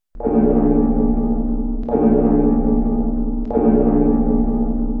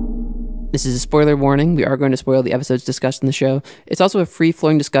This is a spoiler warning. We are going to spoil the episodes discussed in the show. It's also a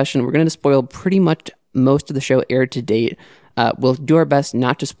free-flowing discussion. We're going to spoil pretty much most of the show aired to date. We'll do our best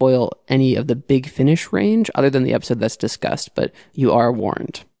not to spoil any of the big finish range other than the episode that's discussed, but you are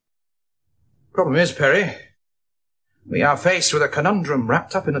warned. Problem is, Perry, we are faced with a conundrum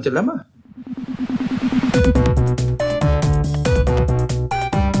wrapped up in a dilemma.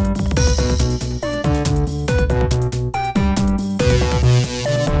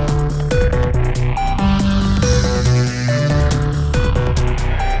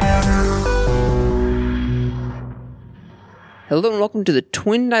 Hello and welcome to the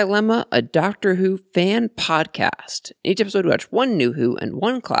Twin Dilemma, a Doctor Who fan podcast. In each episode, we watch one new Who and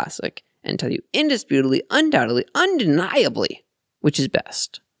one classic, and tell you indisputably, undoubtedly, undeniably, which is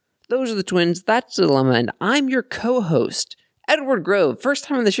best. Those are the twins, that's the dilemma, and I'm your co-host, Edward Grove, first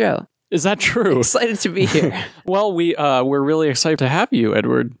time on the show. Is that true? Excited to be here. Well, we're really excited to have you,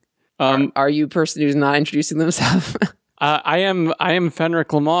 Edward. Are you a person who's not introducing themselves? I am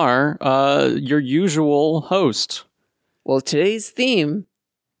Fenric Lamar, your usual host. Well, today's theme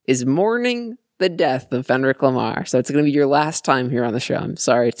is mourning the death of Fenric Lamar, so it's going to be your last time here on the show. I'm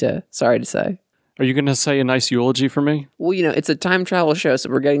sorry to say. Are you going to say a nice eulogy for me? Well, you know, it's a time travel show,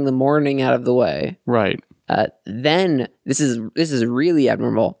 so we're getting the mourning out of the way. Right. Then this is really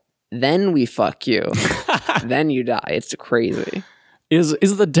abnormal. Then we fuck you. Then you die. It's crazy.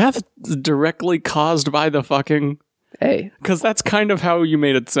 Is the death directly caused by the fucking? Hey, because that's kind of how you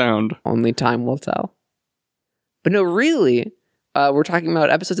made it sound. Only time will tell. But no, really, we're talking about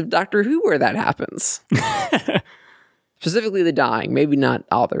episodes of Doctor Who where that happens. Specifically the dying, maybe not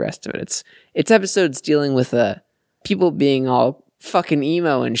all the rest of it. It's episodes dealing with people being all fucking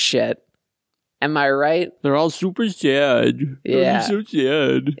emo and shit. Am I right? They're all super sad. Yeah. So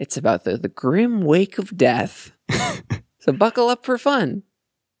sad. It's about the grim wake of death. So buckle up for fun.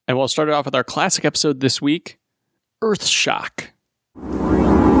 And we'll start it off with our classic episode this week, Earthshock.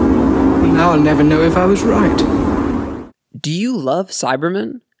 Now I'll never know if I was right. Do you love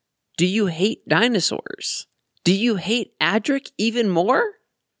Cybermen? Do you hate dinosaurs? Do you hate Adric even more?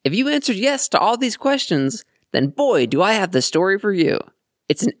 If you answered yes to all these questions, then boy, do I have the story for you.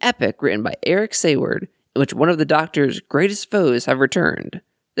 It's an epic written by Eric Sayward, in which one of the Doctor's greatest foes have returned,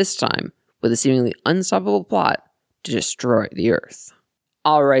 this time with a seemingly unstoppable plot to destroy the Earth.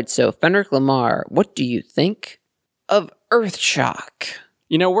 Alright, so Fenric Lamar, what do you think of Earthshock?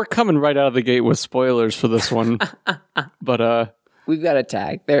 You know, we're coming right out of the gate with spoilers for this one. But we've got a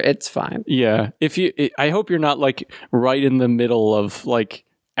tag there. It's fine. Yeah. I hope you're not like right in the middle of like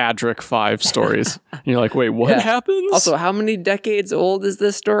Adric 5 stories. And you're like, wait, what happens? Also, how many decades old is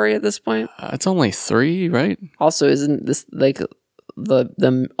this story at this point? It's only 3, right? Also, isn't this like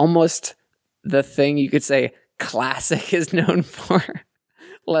the almost the thing you could say classic is known for?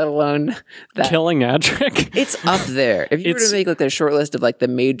 Let alone that killing Adric. It's up there. If you were to make like a short list of like the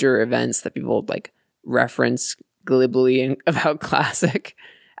major events that people like reference glibly about classic,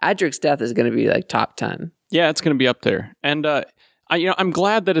 Adric's death is going to be like top 10. Yeah, it's going to be up there. And I'm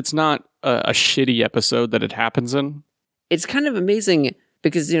glad that it's not a shitty episode that it happens in. It's kind of amazing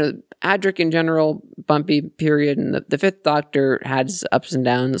because, you know, Adric in general, bumpy period, and the Fifth Doctor had his ups and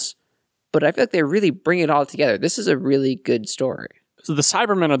downs, but I feel like they really bring it all together. This is a really good story. So the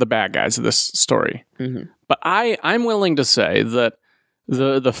Cybermen are the bad guys of this story. Mm-hmm. But I'm willing to say that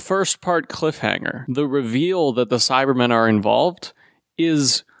the first part cliffhanger, the reveal that the Cybermen are involved,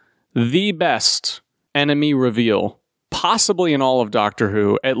 is the best enemy reveal, possibly in all of Doctor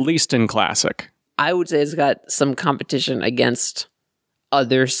Who, at least in classic. I would say it's got some competition against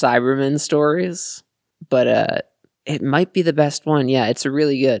other Cybermen stories, but it might be the best one. Yeah, it's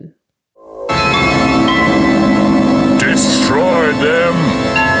really good. Destroy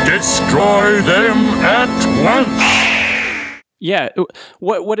them! Destroy them at once! Yeah,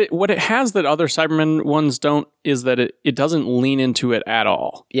 what it has that other Cybermen ones don't is that it doesn't lean into it at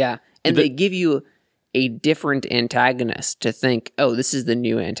all. Yeah, and they give you a different antagonist to think, oh, this is the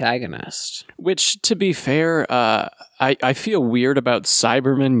new antagonist. Which, to be fair, I feel weird about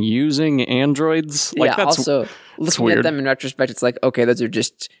Cybermen using androids. Like, yeah, also, looking weird. at them in retrospect, it's like, okay, those are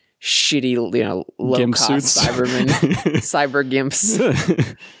just shitty, low-cost Cybermen, cyber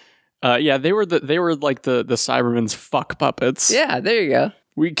gimps. Yeah, they were like the Cybermen's fuck puppets. Yeah, there you go.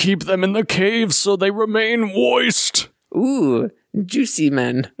 We keep them in the caves so they remain moist. Ooh, juicy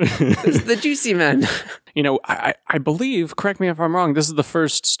men. This is the juicy men. You know, I believe, correct me if I'm wrong, this is the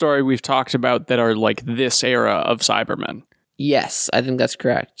first story we've talked about that are like this era of Cybermen. Yes, I think that's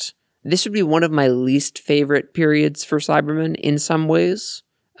correct. This would be one of my least favorite periods for Cybermen in some ways,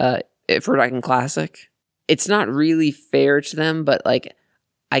 if we're talking classic. it's not really fair to them, but like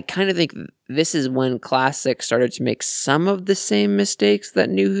I kind of think this is when Classic started to make some of the same mistakes that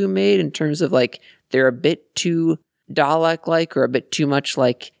New Who made in terms of like they're a bit too Dalek-like or a bit too much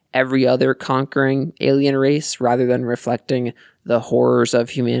like every other conquering alien race rather than reflecting the horrors of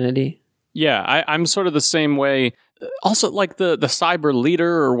humanity. Yeah, I'm sort of the same way. Also, like the cyber leader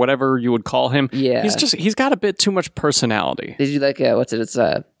or whatever you would call him. Yeah. He's got a bit too much personality. Did you like what's it? It's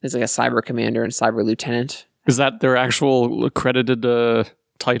like a cyber commander and cyber lieutenant. Is that their actual accredited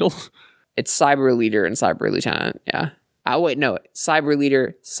title? It's cyber leader and cyber lieutenant. Yeah. Wait, no, cyber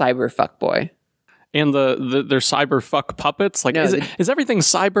leader, cyber fuckboy. And their cyber fuck puppets? Like, No, is everything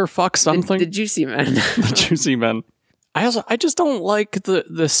cyber fuck something? The Juicy Men. The Juicy Men. I just don't like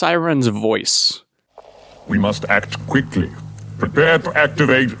the Siren's voice. We must act quickly. Prepare to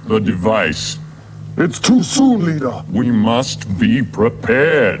activate the device. It's too soon, leader. We must be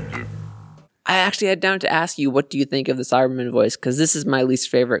prepared. I actually had down to ask you, what do you think of the Cyberman voice? Because this is my least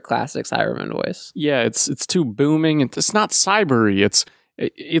favorite classic Cyberman voice. Yeah, it's too booming. It's not cybery.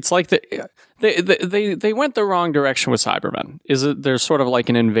 It's like they went the wrong direction with Cybermen. They're sort of like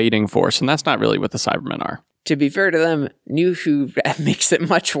an invading force, and that's not really what the Cybermen are. To be fair to them, New Who makes it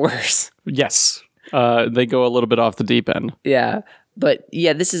much worse. Yes, they go a little bit off the deep end. Yeah, but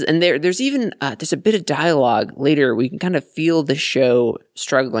yeah, this is, and there's even there's a bit of dialogue later. We can kind of feel the show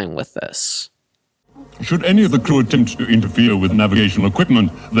struggling with this. Should any of the crew attempt to interfere with navigational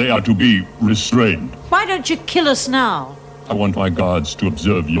equipment, they are to be restrained. Why don't you kill us now? I want my guards to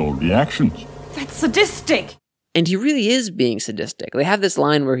observe your reactions. That's sadistic. And he really is being sadistic. They have this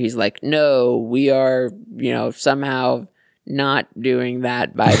line where he's like, no, we are, somehow not doing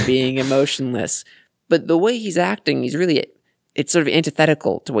that by being emotionless. But the way he's acting, it's sort of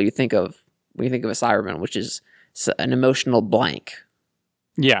antithetical to what you think of when you think of a Cyberman, which is an emotional blank.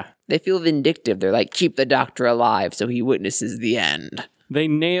 Yeah. They feel vindictive. They're like, keep the Doctor alive so he witnesses the end. They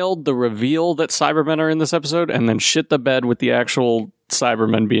nailed the reveal that Cybermen are in this episode and then shit the bed with the actual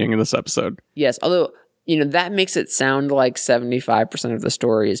Cybermen being in this episode. Yes, although, that makes it sound like 75% of the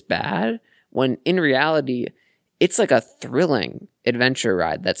story is bad, when in reality, it's like a thrilling adventure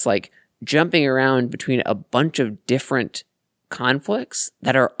ride that's like jumping around between a bunch of different conflicts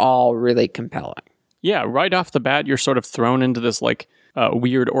that are all really compelling. Yeah, right off the bat, you're sort of thrown into this like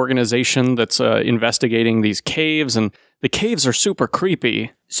weird organization that's investigating these caves, and the caves are super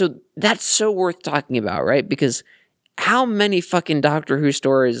creepy. So that's so worth talking about, right? Because how many fucking Doctor Who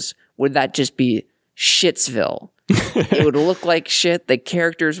stories would that just be Shitsville? It would look like shit, the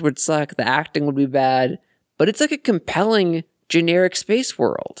characters would suck, the acting would be bad, but it's like a compelling generic space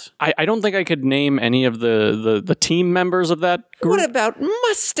world. I don't think I could name any of the team members of that group. What about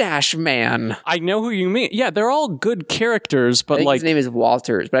Mustache Man? I know who you mean. Yeah, they're all good characters, but his name is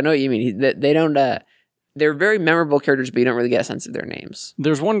Walters, but I know what you mean. They don't. They're very memorable characters, but you don't really get a sense of their names.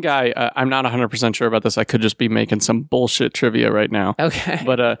 There's one guy, I'm not 100% sure about this. I could just be making some bullshit trivia right now. Okay.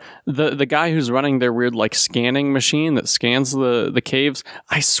 But the guy who's running their weird like scanning machine that scans the caves,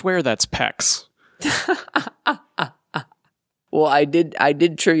 I swear that's Pex. Well, I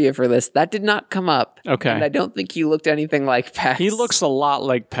did trivia for this. That did not come up. Okay. And I don't think he looked anything like Pex. He looks a lot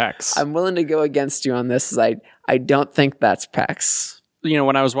like Pex. I'm willing to go against you on this. I don't think that's Pex.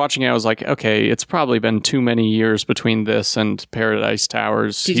 When I was watching it, I was like, okay, it's probably been too many years between this and Paradise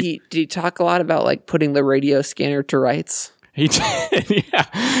Towers. Did he talk a lot about like putting the radio scanner to rights? He did,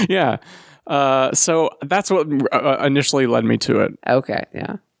 yeah. So that's what initially led me to it. Okay,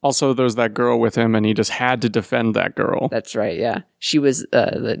 yeah. Also, there was that girl with him, and he just had to defend that girl. That's right, yeah. She was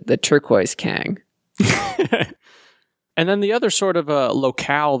the turquoise Kang. And then the other sort of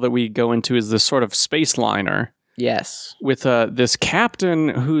locale that we go into is this sort of space liner. Yes. With this captain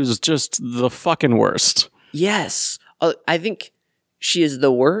who's just the fucking worst. Yes. I think she is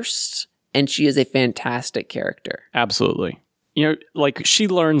the worst, and she is a fantastic character. Absolutely. Like, she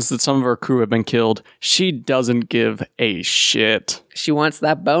learns that some of her crew have been killed. She doesn't give a shit. She wants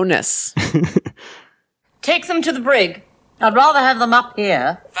that bonus. Take them to the brig. I'd rather have them up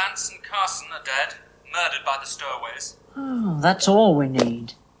here. Vance and Carson are dead, murdered by the stowaways. Oh, that's all we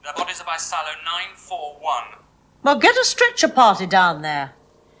need. Their bodies are by silo 941. Well, get a stretcher party down there.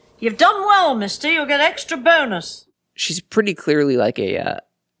 You've done well, mister. You'll get extra bonus. She's pretty clearly like a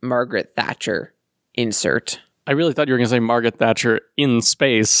Margaret Thatcher insert. I really thought you were going to say Margaret Thatcher in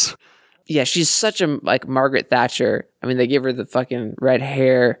space. Yeah, she's such a Margaret Thatcher. I mean, they give her the fucking red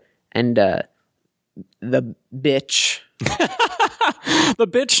hair and the bitch. The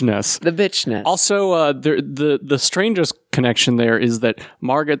bitchness. The bitchness. Also, the strangest connection there is that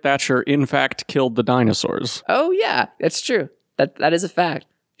Margaret Thatcher, in fact, killed the dinosaurs. Oh, yeah, that's true. That is a fact.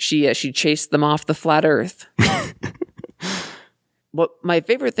 She chased them off the flat Earth. What my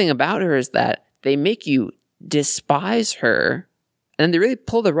favorite thing about her is that they make you despise her, and they really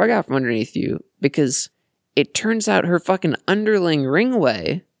pull the rug out from underneath you, because it turns out her fucking underling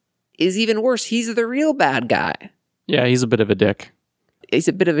Ringway is even worse. He's the real bad guy. Yeah, he's a bit of a dick. He's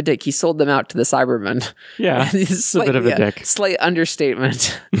a bit of a dick. He sold them out to the Cybermen. Yeah, he's a bit of a dick. Slight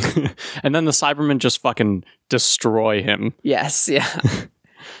understatement. And then the Cybermen just fucking destroy him. Yes, yeah.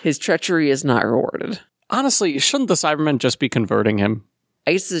 His treachery is not rewarded. Honestly, shouldn't the Cybermen just be converting him?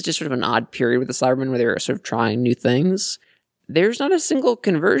 I guess this is just sort of an odd period with the Cybermen where they're sort of trying new things. There's not a single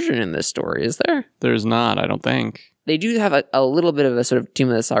conversion in this story, is there? There's not, I don't think. They do have a little bit of a sort of Tomb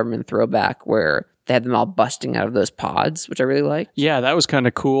of the Cybermen throwback where they had them all busting out of those pods, which I really liked. Yeah, that was kind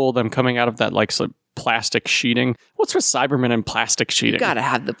of cool. Them coming out of that like some plastic sheeting. What's with Cybermen and plastic sheeting? You gotta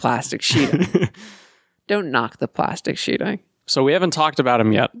have the plastic sheeting. Don't knock the plastic sheeting. So we haven't talked about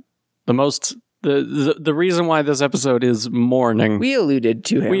him yet. The reason why this episode is mourning. We alluded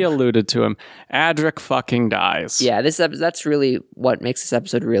to him. Adric fucking dies. Yeah, that's really what makes this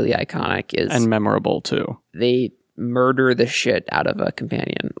episode really iconic and memorable too. They murder the shit out of a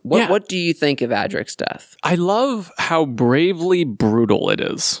companion. What do you think of Adric's death? I love how bravely brutal it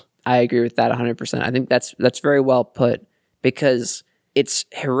is. I agree with that 100%. I think that's very well put, because it's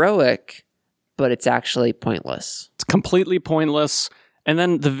heroic, but it's actually pointless. It's completely pointless. And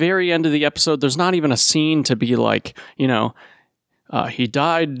then the very end of the episode, there's not even a scene to be like, he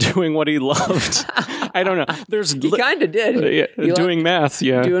died doing what he loved. I don't know. He kind of did. Doing math,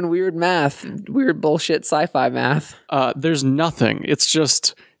 yeah. Doing weird math, weird bullshit sci-fi math. There's nothing. It's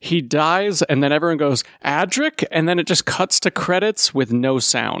just he dies, and then everyone goes, Adric, and then it just cuts to credits with no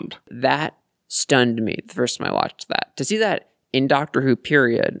sound. That stunned me the first time I watched that. To see that in Doctor Who,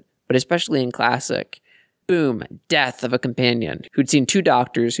 period, but especially in Classic, boom, death of a companion who'd seen 2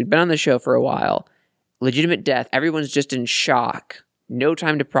 doctors, who'd been on the show for a while, legitimate death, everyone's just in shock, no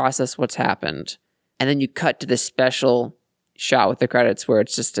time to process what's happened, and then you cut to this special shot with the credits where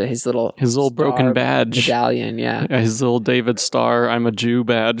it's just his little broken badge medallion, yeah, his little David Star, I'm a Jew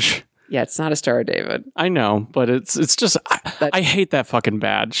badge. Yeah, it's not a Star of David. I know, but it's just I hate that fucking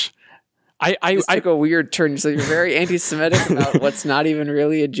badge. I took a weird turn, so you're very anti-Semitic about what's not even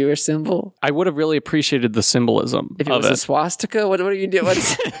really a Jewish symbol. I would have really appreciated the symbolism if it was a swastika. What are you doing?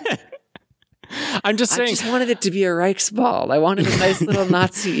 I'm just saying. I just wanted it to be a Reichsball. I wanted a nice little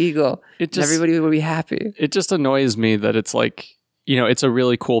Nazi eagle. Everybody would be happy. It just annoys me that it's like, it's a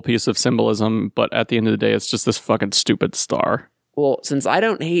really cool piece of symbolism, but at the end of the day, it's just this fucking stupid star. Well, since I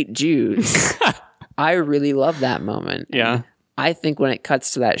don't hate Jews, I really love that moment. Yeah. I think when it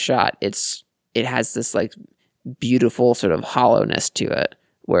cuts to that shot, it has this like beautiful sort of hollowness to it,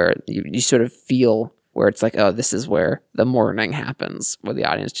 where you sort of feel where it's like, oh, this is where the mourning happens, where the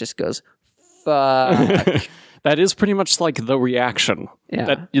audience just goes, fuck. That is pretty much like the reaction.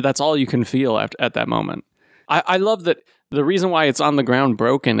 Yeah. That's all you can feel at that moment. I love that the reason why it's on the ground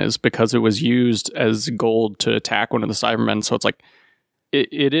broken is because it was used as gold to attack one of the Cybermen. So it's like,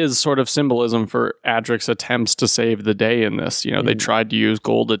 it is sort of symbolism for Adric's attempts to save the day in this. They tried to use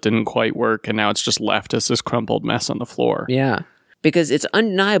gold, it didn't quite work, and now it's just left as this crumpled mess on the floor. Yeah, because it's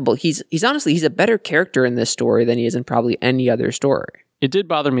undeniable. He's honestly, he's a better character in this story than he is in probably any other story. It did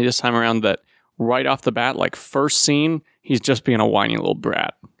bother me this time around that right off the bat, like first scene, he's just being a whiny little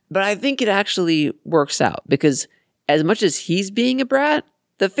brat. But I think it actually works out, because as much as he's being a brat,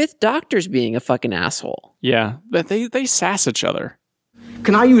 the 5th Doctor's being a fucking asshole. Yeah, they sass each other.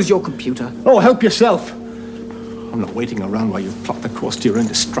 Can I use your computer? Oh, help yourself. I'm not waiting around while you plot the course to your own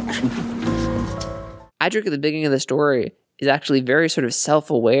destruction. Adric at the beginning of the story is actually very sort of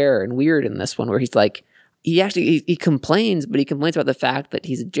self-aware and weird in this one, where he's like, he complains, but he complains about the fact that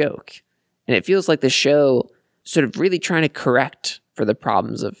he's a joke. And it feels like the show sort of really trying to correct for the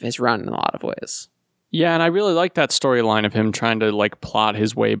problems of his run in a lot of ways. Yeah, and I really like that storyline of him trying to like plot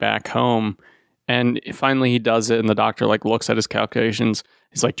his way back home. And finally he does it, and the Doctor like looks at his calculations.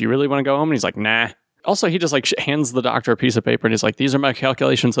 He's like, do you really want to go home? And he's like, nah. Also, he just like hands the Doctor a piece of paper, and he's like, these are my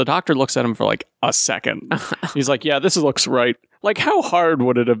calculations. The Doctor looks at him for like a second. He's like, yeah, this looks right. Like, how hard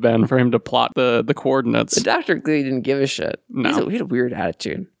would it have been for him to plot the coordinates? The Doctor clearly didn't give a shit. No. He had a weird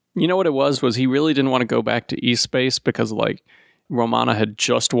attitude. You know what it was he really didn't want to go back to East Space because like Romana had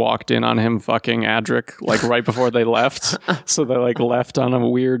just walked in on him fucking Adric like right before they left. So they like left on a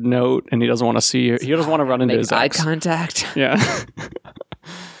weird note, and he doesn't want to see her. He doesn't want to run into his eye ex. contact. Yeah.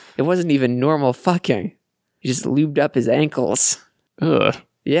 It wasn't even normal fucking. He just lubed up his ankles. Ugh.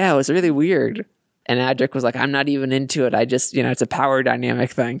 Yeah, it was really weird. And Adric was like, I'm not even into it. I just, it's a power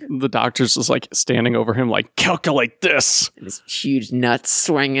dynamic thing. The doctor's just like standing over him like, calculate this. And his huge nuts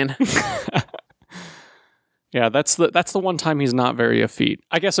swinging. Yeah, that's the one time he's not very effete.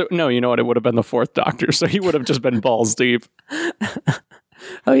 I guess, no, you know what? It would have been the fourth Doctor, so he would have just been balls deep.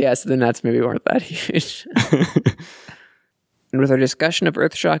 Oh, yeah, so the nuts maybe weren't that huge. And with our discussion of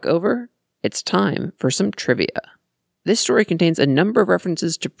Earthshock over, it's time for some trivia. This story contains a number of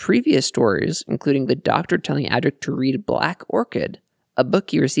references to previous stories, including the Doctor telling Adric to read Black Orchid, a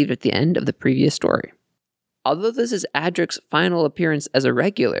book he received at the end of the previous story. Although this is Adric's final appearance as a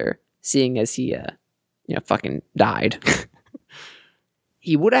regular, seeing as he, fucking died,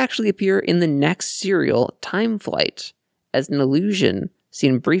 he would actually appear in the next serial, Time Flight, as an illusion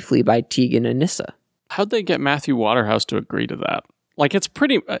seen briefly by Tegan and Nyssa. How'd they get Matthew Waterhouse to agree to that? Like, it's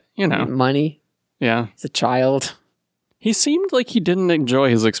pretty, Money. Yeah. He's a child. He seemed like he didn't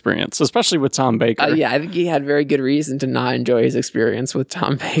enjoy his experience, especially with Tom Baker. Yeah, I think he had very good reason to not enjoy his experience with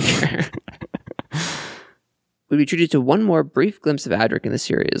Tom Baker. We'd be treated to one more brief glimpse of Adric in the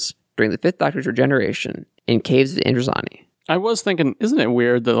series during the Fifth Doctor's regeneration in Caves of Androzani. I was thinking, isn't it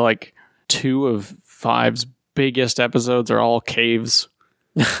weird that like 2 of 5's biggest episodes are all caves?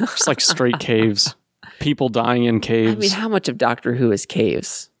 Just like straight caves. People dying in caves. I mean, how much of Doctor Who is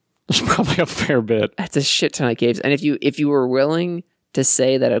caves? There's probably a fair bit. That's a shit ton of caves. And if you were willing to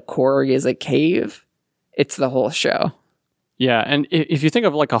say that a Korg is a cave, it's the whole show. Yeah, and if you think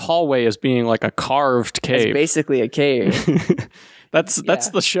of like a hallway as being like a carved cave. It's basically a cave. That's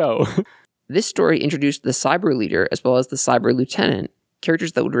the show. This story introduced the Cyber Leader as well as the Cyber Lieutenant,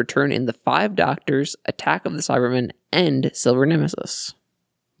 characters that would return in the 5 Doctors, Attack of the Cybermen, and Silver Nemesis.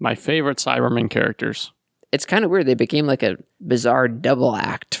 My favorite Cybermen characters. It's kind of weird. They became like a bizarre double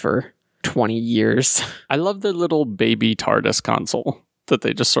act for 20 years. I love the little baby TARDIS console that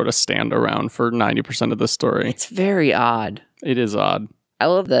they just sort of stand around for 90% of the story. It's very odd. It is odd. I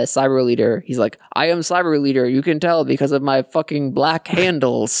love the Cyber Leader. He's like, I am Cyber Leader. You can tell because of my fucking black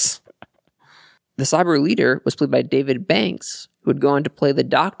handles. The Cyber Leader was played by David Banks, who would go on to play the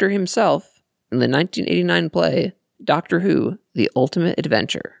Doctor himself in the 1989 play Doctor Who, The Ultimate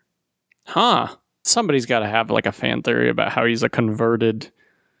Adventure. Huh. Somebody's got to have like a fan theory about how he's a converted,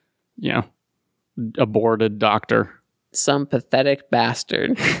 aborted Doctor. Some pathetic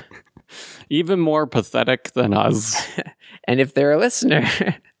bastard. Even more pathetic than us. And if they're a listener,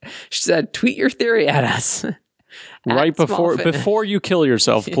 she said, tweet your theory at us. Right before you kill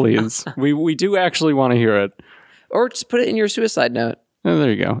yourself, please. We do actually want to hear it. Or just put it in your suicide note. Oh,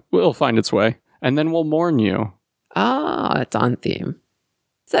 there you go. It'll find its way. And then we'll mourn you. Ah, it's on theme.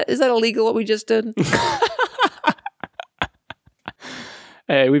 Is that illegal what we just did?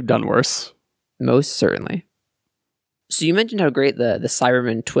 Hey, we've done worse. Most certainly. So you mentioned how great the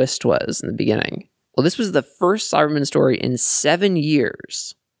Cyberman twist was in the beginning. Well, this was the first Cyberman story in 7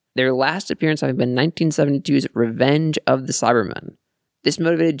 years. Their last appearance having been 1972's Revenge of the Cybermen. This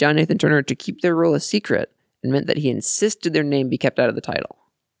motivated John Nathan Turner to keep their role a secret and meant that he insisted their name be kept out of the title.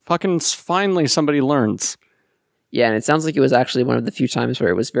 Fucking finally somebody learns. Yeah, and it sounds like it was actually one of the few times where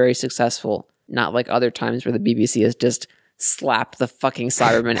it was very successful, not like other times where the BBC has just slapped the fucking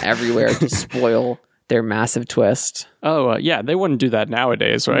Cybermen everywhere to spoil their massive twist. Oh, yeah, they wouldn't do that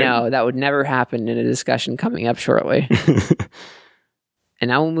nowadays, right? No, that would never happen in a discussion coming up shortly. And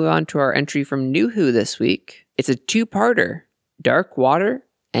now we'll move on to our entry from New Who this week. It's a 2-parter, Dark Water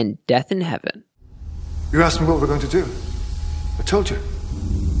and Death in Heaven. You asked me what we're going to do. I told you.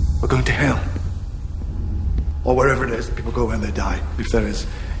 We're going to hell. Or wherever it is people go when they die, if there is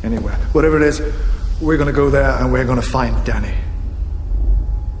anywhere. Whatever it is, we're going to go there and we're going to find Danny.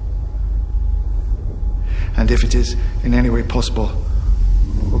 And if it is in any way possible,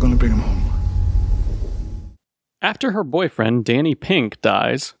 we're going to bring him home. After her boyfriend, Danny Pink,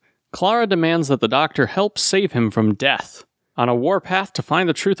 dies, Clara demands that the Doctor help save him from death. On a warpath to find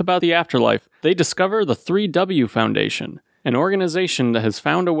the truth about the afterlife, they discover the 3W Foundation, an organization that has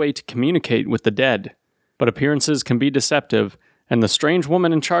found a way to communicate with the dead. But appearances can be deceptive, and the strange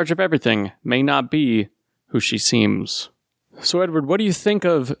woman in charge of everything may not be who she seems. So, Edward, what do you think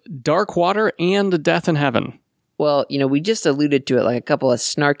of Dark Water and Death in Heaven? Well, we just alluded to it like a couple of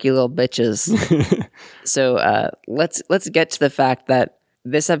snarky little bitches. So let's get to the fact that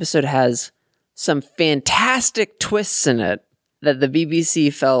this episode has some fantastic twists in it that the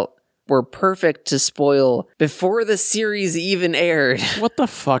BBC felt were perfect to spoil before the series even aired. What the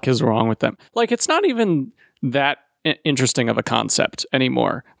fuck is wrong with them? Like, it's not even that interesting of a concept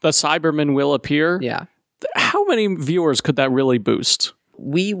anymore. The Cybermen will appear. Yeah. How many viewers could that really boost?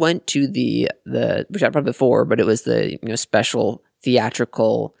 We went to the which I brought before, but it was the special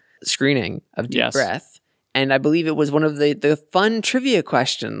theatrical screening of Deep Yes. Breath. And I believe it was one of the fun trivia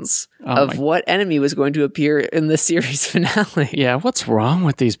questions of what enemy was going to appear in the series finale. Yeah, what's wrong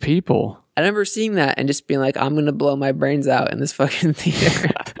with these people? I remember seeing that and just being like, I'm going to blow my brains out in this fucking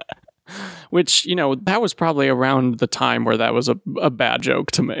theater. Which, that was probably around the time where that was a bad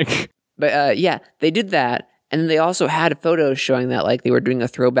joke to make. But yeah, they did that. And they also had photos showing that like they were doing a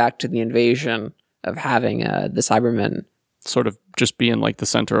throwback to the invasion of having the Cybermen. Sort of just being like the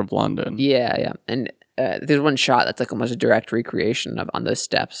center of London. Yeah. And there's one shot that's like almost a direct recreation of on those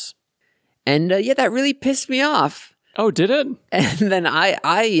steps. And yeah, that really pissed me off. Oh, did it? And then I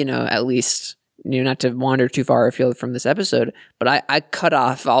at least, not to wander too far afield from this episode, but I cut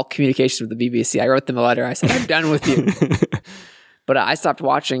off all communications with the BBC. I wrote them a letter. I said, I'm done with you. But I stopped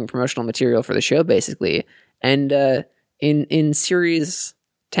watching promotional material for the show, basically. And in series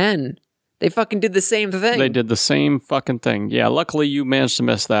 10, they fucking did the same thing. They did the same fucking thing. Yeah, luckily you managed to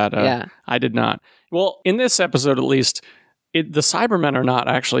miss that. Yeah. I did not. Well, in this episode at least, the Cybermen are not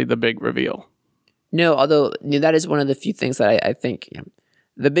actually the big reveal. No, although that is one of the few things that I think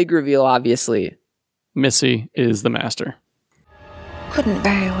the big reveal, obviously. Missy is the master. Couldn't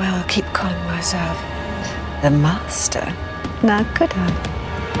very well keep calling myself the master. Now could I?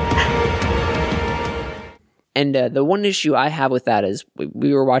 And the one issue I have with that is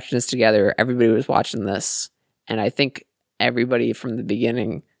we were watching this together. Everybody was watching this. And I think everybody from the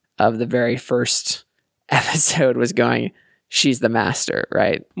beginning of the very first episode was going, she's the master,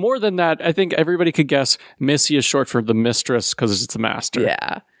 right? More than that, I think everybody could guess Missy is short for the mistress because it's the master.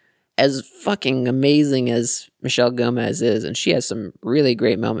 Yeah. As fucking amazing as Michelle Gomez is, and she has some really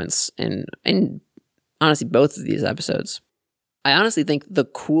great moments in honestly both of these episodes. I honestly think the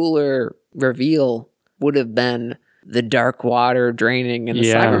cooler reveal would have been the dark water draining and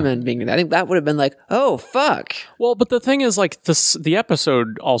the Cybermen being. I think that would have been like, oh fuck. Well, but the thing is, like the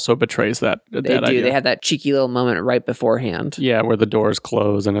episode also betrays that. They do. Idea. They have that cheeky little moment right beforehand. Yeah, where the doors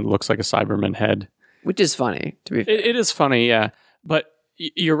close and it looks like a Cyberman head, which is funny. To be fair, it is funny. Yeah, but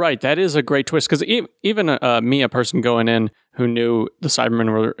you're right. That is a great twist because even me, a person going in who knew the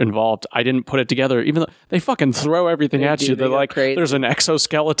Cybermen were involved, I didn't put it together. Even though they fucking throw everything at you, they're like, "There's an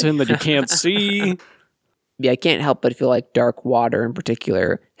exoskeleton that you can't see." Yeah, I can't help but feel like Dark Water in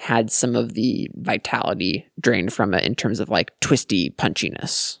particular had some of the vitality drained from it in terms of like twisty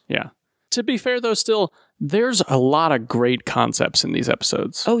punchiness. Yeah. To be fair, though, still, there's a lot of great concepts in these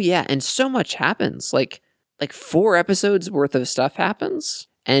episodes. Oh, yeah. And so much happens. Like 4 episodes worth of stuff happens.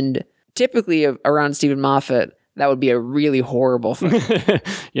 And typically around Stephen Moffat, that would be a really horrible thing.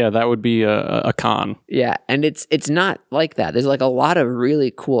 Yeah, that would be a con. Yeah, and it's not like that. There's like a lot of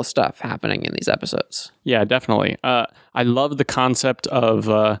really cool stuff happening in these episodes. Yeah, definitely. I love the concept of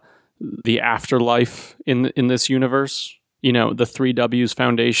the afterlife in this universe. The 3Ws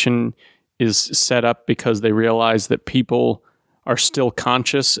Foundation is set up because they realize that people are still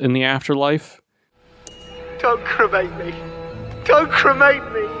conscious in the afterlife. Don't cremate me. Don't cremate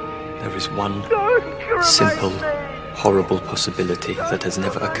me. There is one simple, horrible possibility that has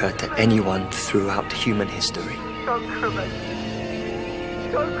never occurred to anyone throughout human history.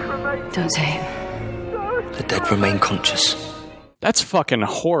 Don't say it. The dead remain conscious. That's fucking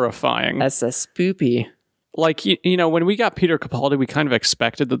horrifying. That's a spoopy. Like, when we got Peter Capaldi, we kind of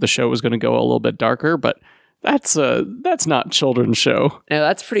expected that the show was going to go a little bit darker, but that's not children's show. No,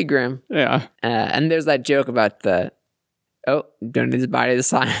 that's pretty grim. Yeah. And there's that joke about donated his body to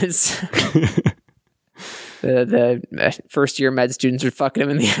science. the first year med students are fucking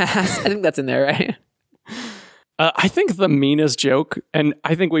him in the ass. I think that's in there, right? I think the meanest joke, and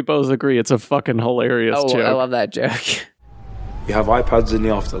I think we both agree it's a fucking hilarious joke. I love that joke. You have iPads in the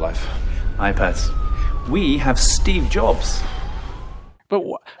afterlife. iPads. We have Steve Jobs. But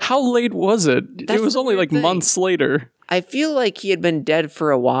how late was it? It was only like months later. I feel like he had been dead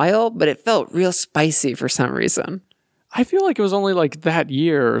for a while, but it felt real spicy for some reason. I feel like it was only like that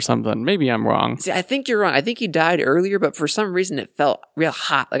year or something. Maybe I'm wrong. See, I think you're wrong. I think he died earlier, but for some reason it felt real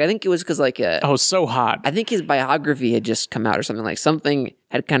hot. Like I think it was because so hot. I think his biography had just come out or something. Like something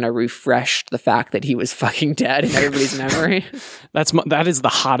had kind of refreshed the fact that he was fucking dead in everybody's memory. That is the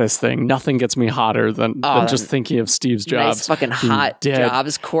hottest thing. Nothing gets me hotter than just thinking of Steve Jobs. Nice fucking hot dead.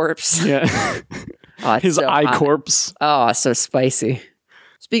 Jobs corpse. Yeah. His so eye hot. corpse. Oh, so spicy.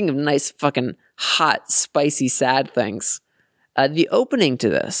 Speaking of nice fucking hot, spicy, sad things, the opening to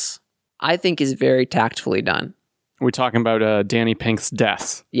this, I think, is very tactfully done. We're talking about Danny Pink's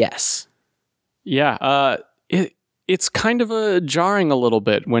death. Yes. Yeah. It's kind of jarring a little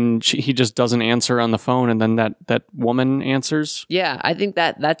bit when he just doesn't answer on the phone, and then that woman answers. Yeah, I think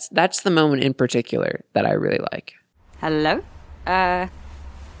that's the moment in particular that I really like. Hello?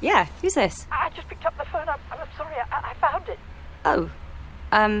 Yeah, who's this? I just picked up the phone. I'm sorry, I found it. Oh.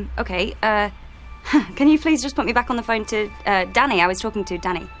 Okay. Can you please just put me back on the phone to, Danny? I was talking to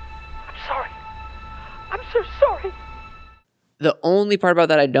Danny. I'm sorry. I'm so sorry. The only part about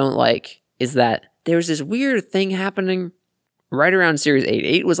that I don't like is that there's this weird thing happening right around Series 8.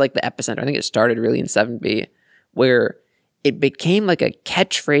 8 was like the epicenter. I think it started really in 7B, where it became like a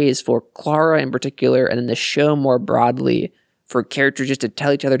catchphrase for Clara in particular, and then the show more broadly for characters just to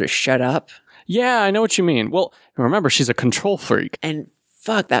tell each other to shut up. Yeah, I know what you mean. Well, remember, she's a control freak. And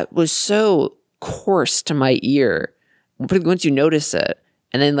fuck, that was so coarse to my ear, particularly once you notice it.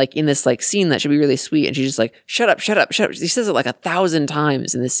 And then like in this like scene that should be really sweet, and she's just like, shut up, shut up, shut up. She says it like 1,000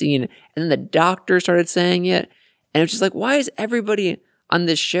 times in the scene. And then the doctor started saying it. And it's just like, why is everybody on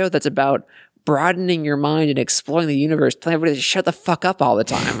this show that's about broadening your mind and exploring the universe telling everybody to shut the fuck up all the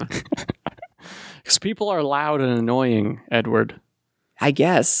time? Because people are loud and annoying, Edward. I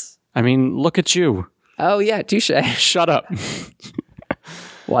guess. I mean, look at you. Oh, yeah, touche. Shut up.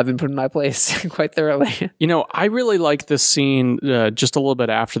 Well, I've been put in my place quite thoroughly. You know, I really like this scene just a little bit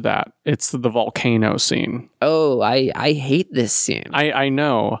after that. It's the volcano scene. Oh, I hate this scene. I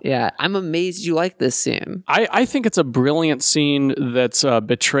know. Yeah, I'm amazed you like this scene. I think it's a brilliant scene that's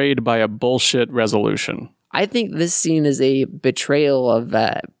betrayed by a bullshit resolution. I think this scene is a betrayal of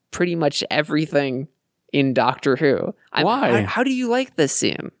pretty much everything in Doctor Who. Why? How do you like this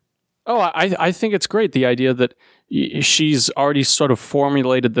scene? Oh, I think it's great. The idea that she's already sort of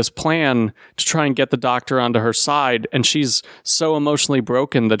formulated this plan to try and get the Doctor onto her side, and she's so emotionally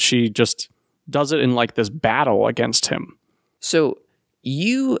broken that she just does it in like this battle against him. So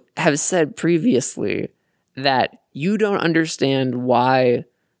you have said previously that you don't understand why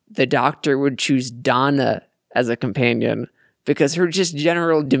the Doctor would choose Donna as a companion because her just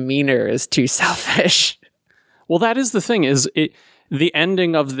general demeanor is too selfish. Well, that is the thing, is the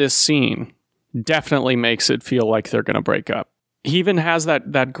ending of this scene definitely makes it feel like they're going to break up. He even has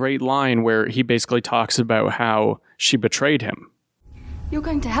that great line where he basically talks about how she betrayed him. You're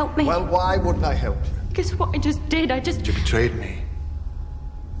going to help me? Well, why wouldn't I help you? Because what I just did, You betrayed me.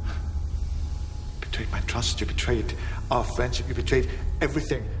 You betrayed my trust. You betrayed our friendship. You betrayed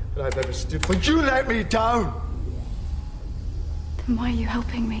everything that I've ever stood for. You let me down! Then why are you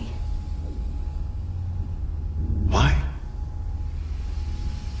helping me? Why?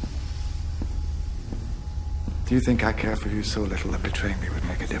 Do you think I care for you so little that betraying me would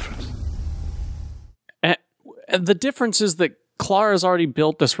make a difference? The difference is that Clara's already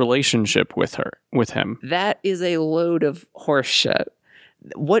built this relationship with him. That is a load of horse shit.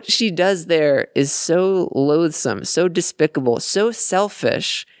 What she does there is so loathsome, so despicable, so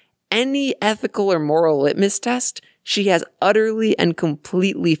selfish. Any ethical or moral litmus test, she has utterly and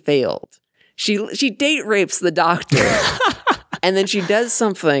completely failed. She date rapes the Doctor. And then she does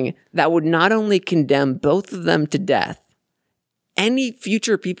something that would not only condemn both of them to death, any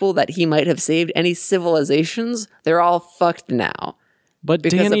future people that he might have saved, any civilizations, they're all fucked now. But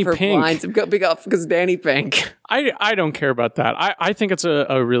because Danny of her Pink. because Danny Pink. I don't care about that. I think it's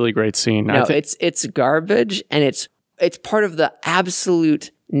a really great scene. No, it's garbage, and it's part of the absolute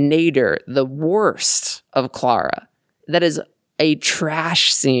nadir, the worst of Clara. That is a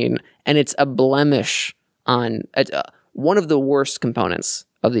trash scene, and it's a blemish on one of the worst components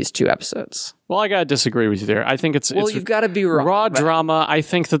of these two episodes. Well, I gotta disagree with you there. I think it's you've got to be wrong. Raw drama. I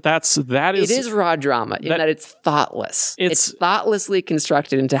think that is. It is raw drama in that it's thoughtless. It's thoughtlessly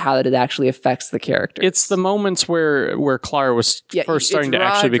constructed into how that it actually affects the character. It's the moments where Clara was first starting to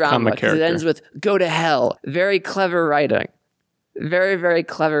actually become a character. It ends with "go to hell." Very clever writing. Very, very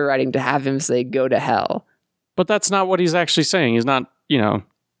clever writing to have him say "go to hell." But that's not what he's actually saying. He's not,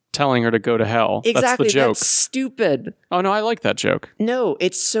 telling her to go to hell. Exactly. That's the joke. That's stupid. Oh, no, I like that joke. No,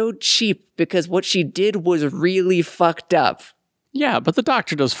 it's so cheap because what she did was really fucked up. Yeah, but the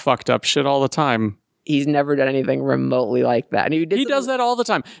Doctor does fucked up shit all the time. He's never done anything remotely like that. And he does that all the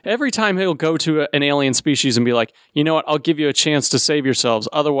time. Every time he'll go to an alien species and be like, you know what, I'll give you a chance to save yourselves.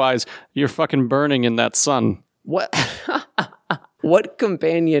 Otherwise, you're fucking burning in that sun. What? What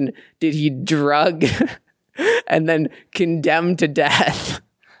companion did he drug and then condemn to death?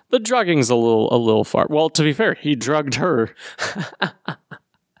 The drugging's a little far. Well, to be fair, he drugged her.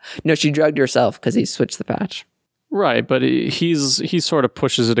 No, she drugged herself because he switched the patch. Right, but he sort of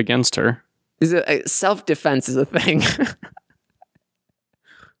pushes it against her. Self-defense is a thing.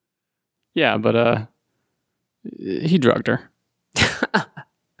 Yeah, but he drugged her.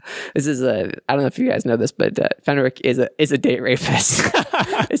 This is I don't know if you guys know this, but Fenric is a date rapist.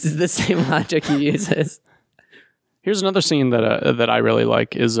 This is the same logic he uses. Here's another scene that I really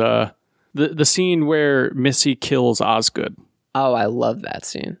like is the scene where Missy kills Osgood. Oh, I love that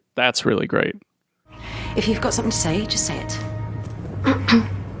scene. That's really great. If you've got something to say, just say it.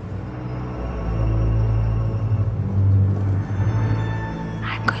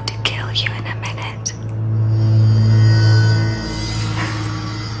 I'm going to kill you in a minute.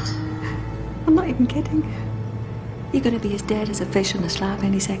 I'm not even kidding. You're going to be as dead as a fish on a slab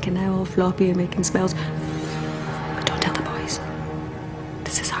any second now, all floppy and making smells. But don't tell the boys.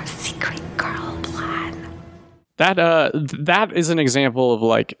 This is our secret girl plan. That is an example of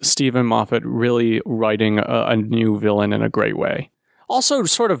like Stephen Moffat really writing a new villain in a great way. Also,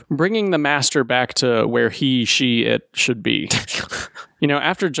 sort of bringing the master back to where it should be.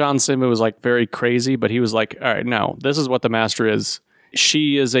 After John Simm, it was like very crazy, but he was like, all right, no, this is what the master is.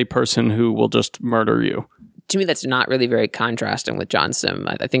 She is a person who will just murder you. To me, that's not really very contrasting with John Simm.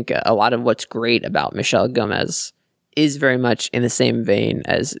 I think a lot of what's great about Michelle Gomez is very much in the same vein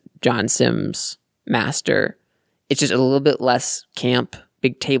as John Simm's master. It's just a little bit less camp,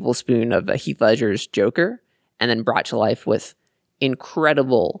 big tablespoon of Heath Ledger's Joker, and then brought to life with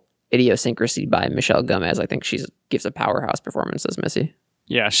incredible idiosyncrasy by Michelle Gomez. I think she gives a powerhouse performance as Missy.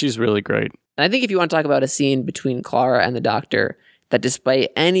 Yeah, she's really great. And I think if you want to talk about a scene between Clara and the Doctor that,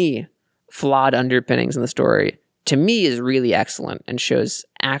 despite any flawed underpinnings in the story, to me is really excellent and shows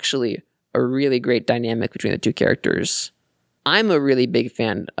actually a really great dynamic between the two characters. I'm a really big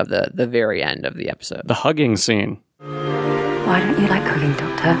fan of the very end of the episode. The hugging scene. Why don't you like hugging,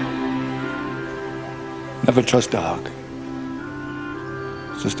 Doctor? Never trust a hug.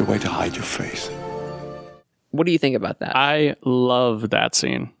 It's just a way to hide your face. What do you think about that? I love that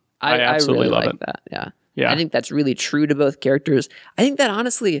scene. I absolutely really love like it. that. Yeah. Yeah. I think that's really true to both characters. I think that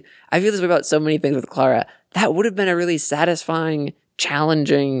honestly, I feel this way about so many things with Clara. That would have been a really satisfying,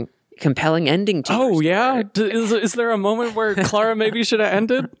 challenging, compelling ending to her yeah? Is there a moment where Clara maybe should have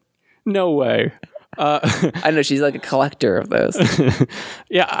ended? No way. I know, she's like a collector of those.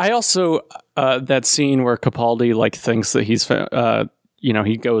 Yeah, I also, that scene where Capaldi like thinks that he's,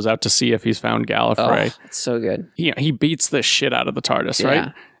 he goes out to see if he's found Gallifrey. Oh, it's so good. He beats the shit out of the TARDIS, Yeah.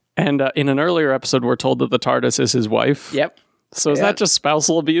 right? And in an earlier episode, we're told that the TARDIS is his wife. Yep. So is that just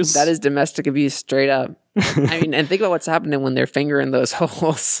spousal abuse? That is domestic abuse straight up. I mean, and think about what's happening when they're fingering those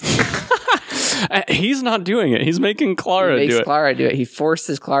holes. He's not doing it. He's making Clara do it. He makes Clara do it. He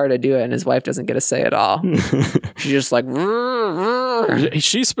forces Clara to do it, and his wife doesn't get a say at all. She's just like...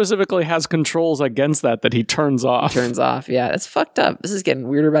 She specifically has controls against that he turns off. Turns off, yeah. That's fucked up. This is getting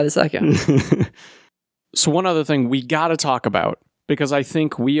weirder by the second. So one other thing we got to talk about, because I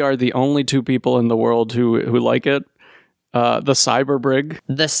think we are the only two people in the world who like it, the Cyber Brig.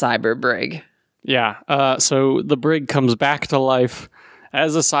 The Cyber Brig. Yeah. So the Brig comes back to life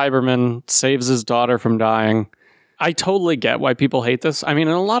as a Cyberman, saves his daughter from dying. I totally get why people hate this. I mean,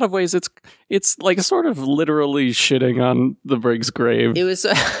 in a lot of ways, it's like sort of literally shitting on the Brig's grave. It was...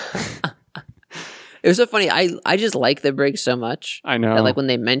 It was so funny. I just like the Brig so much. I know. That, like, when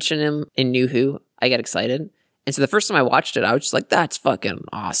they mention him in New Who, I get excited. And so the first time I watched it, I was just like, that's fucking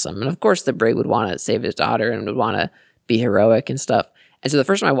awesome. And of course the Brig would want to save his daughter and would want to be heroic and stuff. And so the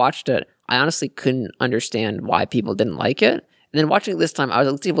first time I watched it, I honestly couldn't understand why people didn't like it. And then watching it this time, I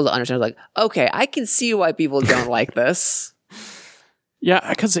was able to understand, like, okay, I can see why people don't like this. Yeah,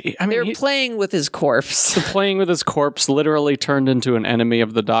 because I mean, they're playing with his corpse. Playing with his corpse literally turned into an enemy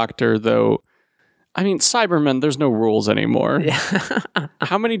of the Doctor, though. I mean, Cybermen, there's no rules anymore. Yeah.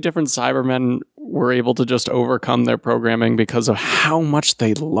 How many different Cybermen were able to just overcome their programming because of how much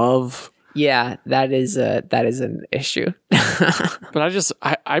they love? Yeah, that is an issue.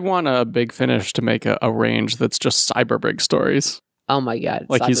 But I want a Big Finish to make a range that's just Cyberbrig stories. Oh my god!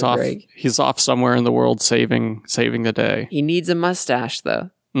 Like he's off somewhere in the world saving the day. He needs a mustache though.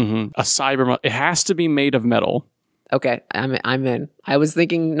 Mm-hmm. A cyber. It has to be made of metal. Okay, I'm in. I was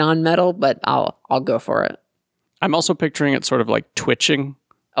thinking non-metal, but I'll go for it. I'm also picturing it sort of like twitching.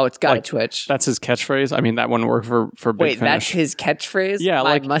 Oh, it's got to twitch. That's his catchphrase. I mean, that wouldn't work for Big Wait, Finish. that's his catchphrase? Yeah,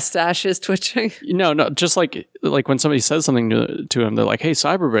 my like mustache is twitching. No, just like when somebody says something to him, they're like, "Hey,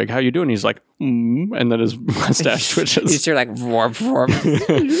 Cyberbrig, how you doing?" He's like, and then his mustache twitches. He's sort of like, vorp,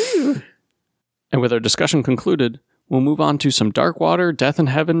 vorp. And with our discussion concluded, we'll move on to some Darkwater Death in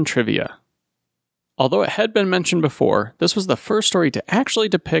Heaven trivia. Although it had been mentioned before, this was the first story to actually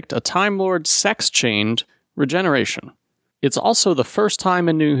depict a Time Lord sex-chained regeneration. It's also the first time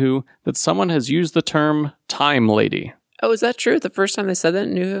in New Who that someone has used the term Time Lady. Oh, is that true? The first time they said that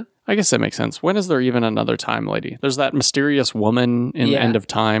in New Who? I guess that makes sense. When is there even another Time Lady? There's that mysterious woman in End of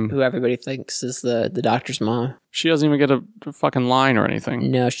Time. Who everybody thinks is the Doctor's mom. She doesn't even get a fucking line or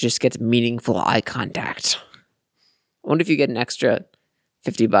anything. No, she just gets meaningful eye contact. I wonder if you get an extra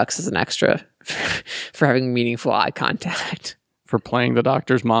 $50 as an extra for having meaningful eye contact. For playing the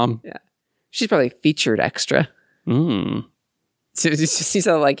doctor's mom? Yeah. She's probably featured extra. Mm.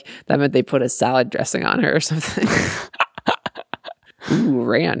 So like, that meant they put a salad dressing on her or something. Ooh,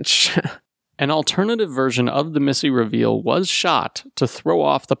 ranch. An alternative version of the Missy reveal was shot to throw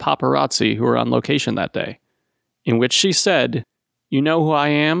off the paparazzi who were on location that day, in which she said, "You know who I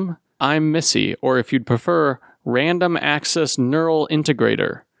am? I'm Missy, or if you'd prefer, Random Access Neural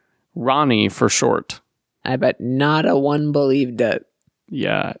Integrator. Ronnie for short." I bet not a one believed it.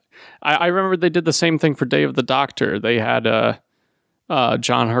 Yeah. I remember they did the same thing for Day of the Doctor. They had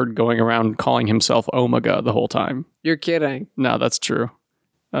John Hurt going around calling himself Omega the whole time. You're kidding. No, that's true.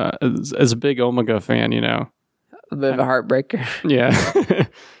 As a big Omega fan, you know. A bit of a heartbreaker. Yeah.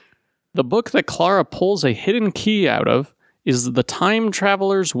 The book that Clara pulls a hidden key out of is The Time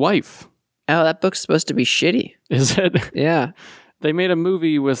Traveler's Wife. Oh, that book's supposed to be shitty. Is it? Yeah. They made a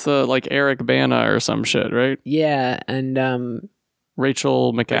movie with like Eric Bana or some shit, right? Yeah, and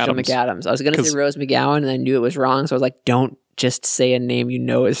Rachel McAdams. Rachel McAdams. I was going to say Rose McGowan, and I knew it was wrong, so I was like, don't just say a name you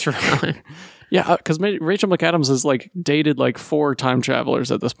know is wrong. Yeah, because Rachel McAdams has like dated like 4 time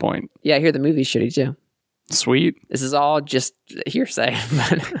travelers at this point. Yeah, I hear the movie's shitty too. Sweet. This is all just hearsay.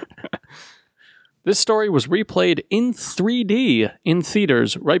 This story was replayed in 3D in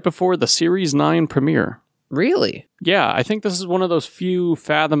theaters right before the Series 9 premiere. Really? Yeah, I think this is one of those few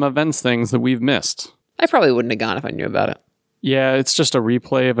Fathom Events things that we've missed. I probably wouldn't have gone if I knew about it. Yeah, it's just a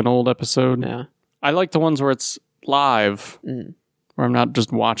replay of an old episode. Yeah. I like the ones where it's live, where I'm not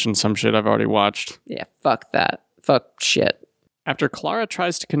just watching some shit I've already watched. Yeah, fuck that. Fuck shit. After Clara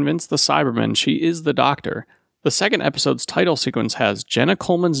tries to convince the Cybermen she is the Doctor, the second episode's title sequence has Jenna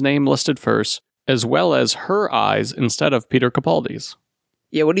Coleman's name listed first, as well as her eyes instead of Peter Capaldi's.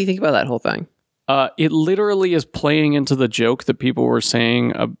 Yeah, what do you think about that whole thing? It literally is playing into the joke that people were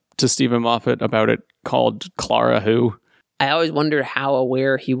saying to Stephen Moffat about it called Clara Who. I always wondered how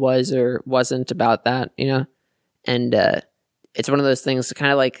aware he was or wasn't about that, you know? And it's one of those things,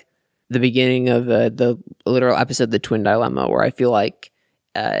 kind of like the beginning of the literal episode, The Twin Dilemma, where I feel like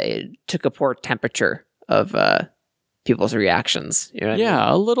it took a poor temperature of people's reactions. You know what I mean?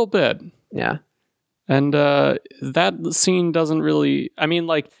 A little bit. Yeah. And that scene doesn't really... I mean,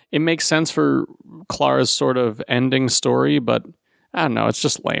 like, it makes sense for Clara's sort of ending story, but I don't know, it's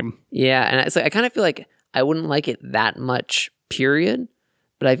just lame. Yeah, and it's like I kind of feel like I wouldn't like it that much, period.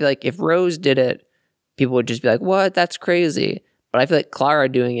 But I feel like if Rose did it, people would just be like, what? That's crazy. But I feel like Clara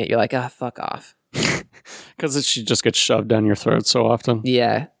doing it, you're like, fuck off. Because she just gets shoved down your throat so often.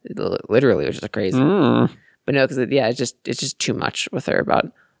 Yeah, literally, which is crazy. But no, because it's just too much with her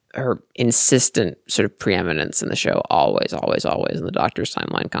about her insistent sort of preeminence in the show, always in the Doctor's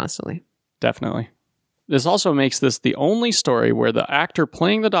timeline, constantly. Definitely. This also makes this the only story where the actor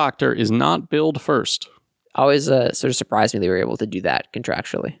playing the Doctor is not billed first. Always sort of surprised me they were able to do that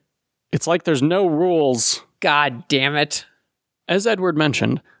contractually. It's like there's no rules. God damn it. As Edward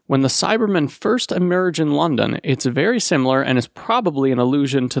mentioned, when the Cybermen first emerge in London, it's very similar and is probably an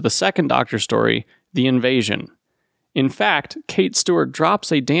allusion to the second Doctor story, The Invasion. In fact, Kate Stewart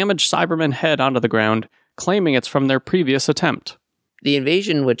drops a damaged Cyberman head onto the ground, claiming it's from their previous attempt. The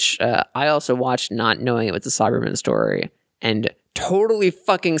Invasion, which I also watched not knowing it was a Cyberman story, and totally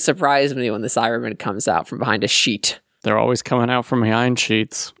fucking surprised me when the Cyberman comes out from behind a sheet. They're always coming out from behind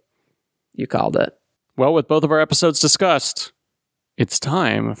sheets. You called it. Well, with both of our episodes discussed, it's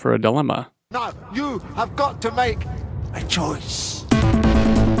time for a dilemma. Now, you have got to make a choice.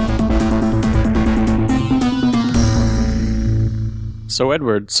 So,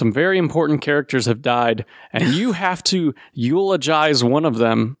 Edward, some very important characters have died, and you have to eulogize one of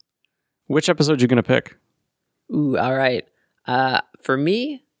them. Which episode are you going to pick? Ooh, all right. For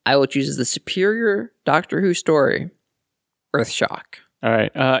me, I will choose the superior Doctor Who story, Earthshock. All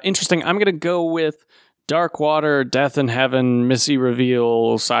right. Interesting. I'm going to go with Dark Water, Death in Heaven, Missy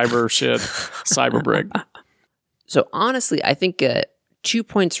Reveal, Cyber shit, Cyberbrig. So, honestly, I think 2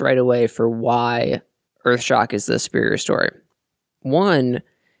 points right away for why Earthshock is the superior story. One,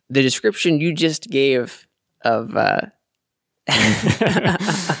 the description you just gave of of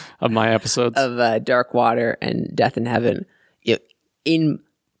my episodes of Dark Water and Death in Heaven, in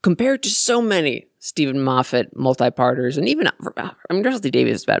compared to so many Stephen Moffat multi-parters, and even Russell T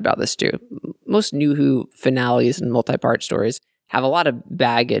Davies is bad about this too. Most New Who finales and multi-part stories have a lot of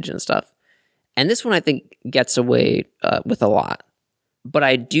baggage and stuff, and this one I think gets away with a lot. But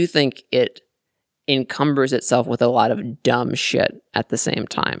I do think it encumbers itself with a lot of dumb shit at the same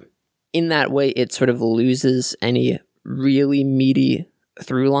time. In that way, it sort of loses any really meaty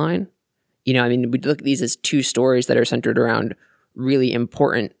through line. You know, I mean, we look at these as 2 stories that are centered around really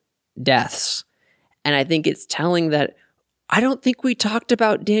important deaths. And I think it's telling that I don't think we talked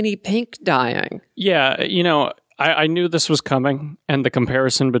about Danny Pink dying. Yeah, I knew this was coming, and the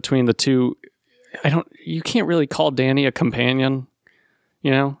comparison between the two, you can't really call Danny a companion,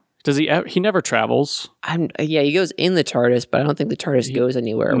 Does he never travels? He goes in the TARDIS, but I don't think the TARDIS goes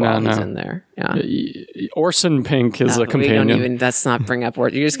anywhere while he's in there. Yeah. Orson Pink is a companion. Let's not bring up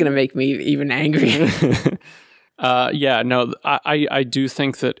Orson. You're just going to make me even angry. I do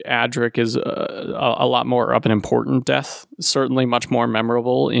think that Adric is a lot more of an important death, certainly much more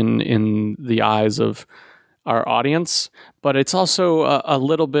memorable in the eyes of our audience, but it's also a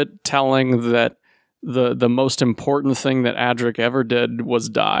little bit telling that the most important thing that Adric ever did was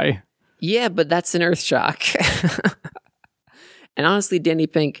die. Yeah, but that's an Earthshock. And honestly, Danny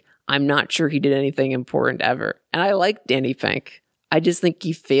Pink, I'm not sure he did anything important ever. And I like Danny Pink. I just think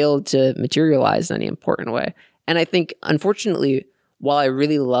he failed to materialize in any important way. And I think, unfortunately, while I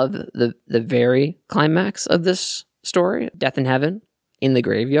really love the very climax of this story, Death in Heaven, in the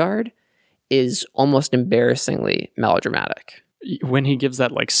graveyard, is almost embarrassingly melodramatic. When he gives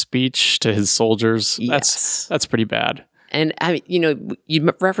that speech to his soldiers, that's pretty bad. And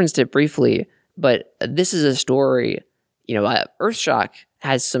you referenced it briefly, but this is a story. Earthshock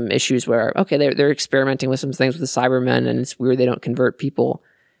has some issues where they're experimenting with some things with the Cybermen, and it's weird they don't convert people.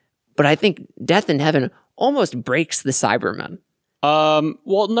 But I think Death in Heaven almost breaks the Cybermen.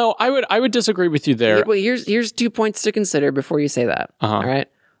 Well, no, I would disagree with you there. Well, here's 2 points to consider before you say that. All right,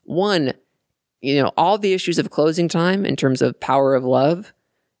 one. All the issues of closing time in terms of power of love,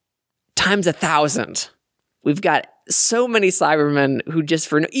 times 1,000. We've got so many Cybermen who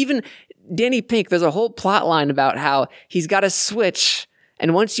even Danny Pink, there's a whole plot line about how he's got a switch,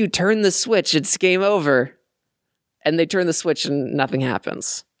 and once you turn the switch, it's game over. And they turn the switch and nothing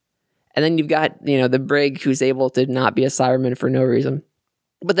happens. And then you've got, the Brig who's able to not be a Cyberman for no reason.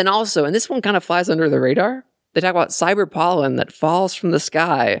 But then also, and this one kind of flies under the radar, they talk about cyber pollen that falls from the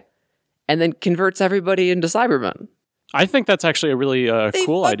sky and then converts everybody into Cybermen. I think that's actually a really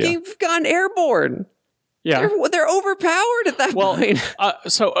cool idea. They've gone airborne. Yeah. They're overpowered at that point.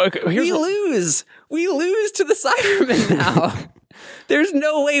 We lose to the Cybermen now. There's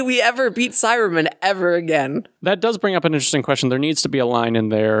no way we ever beat Cybermen ever again. That does bring up an interesting question. There needs to be a line in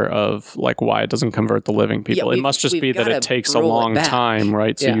there of why it doesn't convert the living people. It must just be that it takes a long time,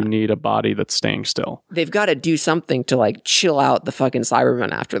 right? So you need a body that's staying still. They've got to do something to chill out the fucking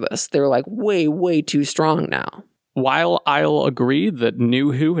Cybermen after this. They're way, way too strong now. While I'll agree that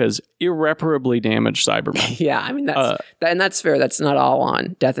New Who has irreparably damaged Cybermen. Yeah, I mean, that's fair. That's not all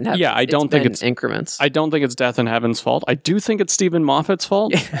on Death in Heaven. Yeah, I don't think it's increments. I don't think it's Death in Heaven's fault. I do think it's Stephen Moffat's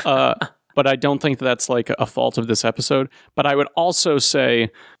fault, but I don't think that's a fault of this episode. But I would also say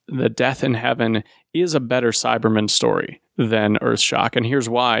that Death in Heaven is a better Cyberman story than Earthshock, and here's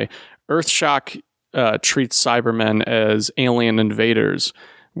why. Earthshock treats Cybermen as alien invaders,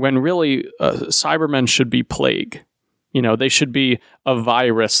 when really Cybermen should be plague. They should be a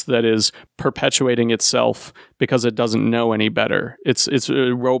virus that is perpetuating itself because it doesn't know any better. It's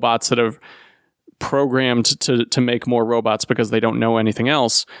robots that have programmed to make more robots because they don't know anything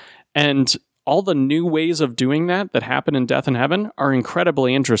else. And all the new ways of doing that happen in Death in Heaven are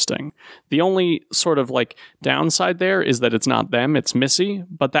incredibly interesting. The only sort of downside there is that it's not them, it's Missy,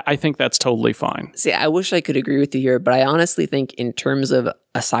 but I think that's totally fine. See, I wish I could agree with you here, but I honestly think in terms of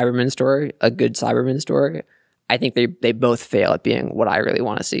a Cyberman story, a good Cyberman story, I think they both fail at being what I really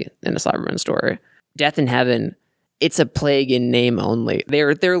want to see in a Cyberman story. Death in Heaven, it's a plague in name only.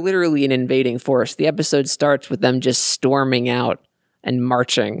 They're literally an invading force. The episode starts with them just storming out and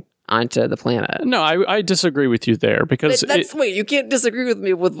marching onto the planet. No, I disagree with you there because wait, you can't disagree with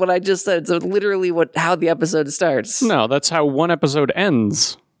me with what I just said. It's literally how the episode starts. No, that's how one episode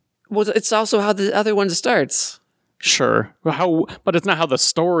ends. Well, it's also how the other one starts. Sure, but it's not how the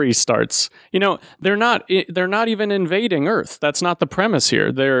story starts. They're not even invading Earth. That's not the premise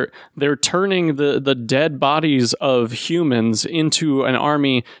here. They're turning the dead bodies of humans into an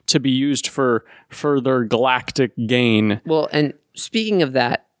army to be used for further galactic gain. Well, and speaking of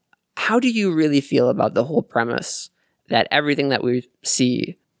that, how do you really feel about the whole premise that everything that we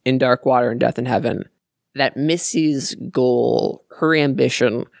see in Dark Water and Death in Heaven, that Missy's goal, her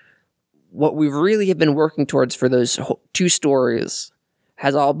ambition, what we really have been working towards for those two stories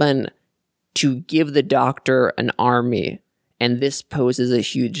has all been to give the Doctor an army, and this poses a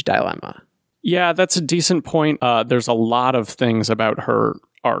huge dilemma. Yeah, that's a decent point. There's a lot of things about her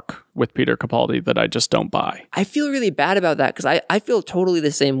arc with Peter Capaldi that I just don't buy. I feel really bad about that because I feel totally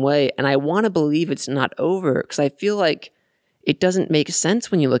the same way, and I want to believe it's not over because I feel like it doesn't make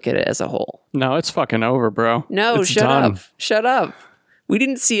sense when you look at it as a whole. No, it's fucking over, bro. No, it's shut done. up. Shut up. We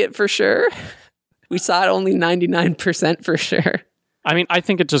didn't see it for sure. We saw it only 99% for sure. I mean, I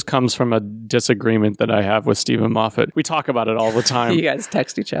think it just comes from a disagreement that I have with Stephen Moffat. We talk about it all the time. You guys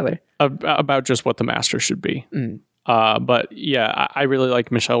text each other. About just what the Master should be. But yeah, I really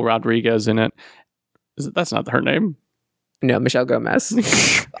like Michelle Rodriguez in it. That's not her name. No, Michelle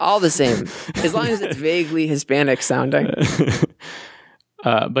Gomez. All the same. As long as it's vaguely Hispanic sounding.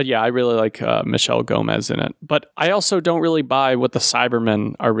 But yeah, I really like Michelle Gomez in it. But I also don't really buy what the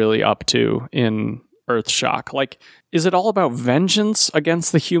Cybermen are really up to in Earthshock. Like, is it all about vengeance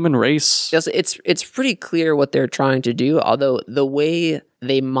against the human race? Yes, it's pretty clear what they're trying to do, although the way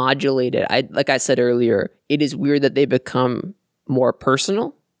they modulate it, like I said earlier, it is weird that they become more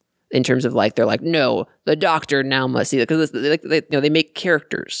personal in terms of like, they're like, no, the Doctor now must see that, because they make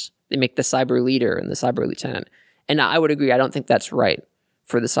characters. They make the Cyber Leader and the Cyber Lieutenant. And I would agree, I don't think that's right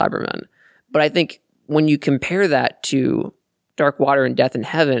for the Cybermen. But I think when you compare that to Dark Water and Death in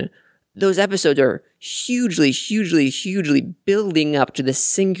Heaven, those episodes are hugely, hugely, hugely building up to the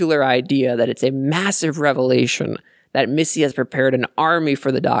singular idea that it's a massive revelation that Missy has prepared an army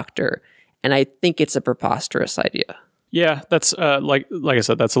for the Doctor. And I think it's a preposterous idea. Yeah, that's like I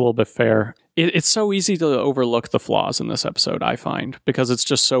said, that's a little bit fair. It's so easy to overlook the flaws in this episode, I find, because it's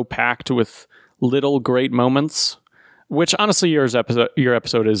just so packed with little great moments, which honestly your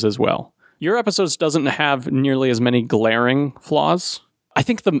episode is as well. Your episodes doesn't have nearly as many glaring flaws. I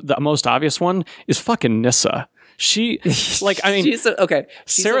think the most obvious one is fucking Nyssa. She's a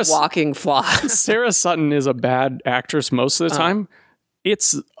walking flaw. Sarah Sutton is a bad actress most of the time.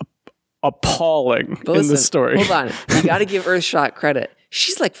 It's appalling in the story. Hold on. You got to give Earthshock credit.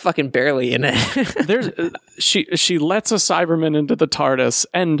 She's like fucking barely in it. She lets a Cyberman into the TARDIS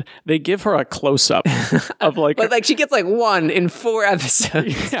and they give her a close-up of like... But like she gets like one in 4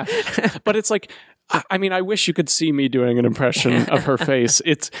 episodes. Yeah. But it's like... I mean, I wish you could see me doing an impression of her face.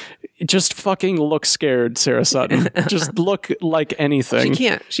 It just fucking look scared, Sarah Sutton. Just look like anything. She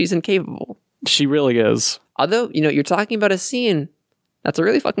can't. She's incapable. She really is. Although, you're talking about a scene. That's a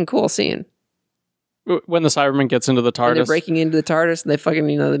really fucking cool scene. When the Cyberman gets into the TARDIS. When they're breaking into the TARDIS and they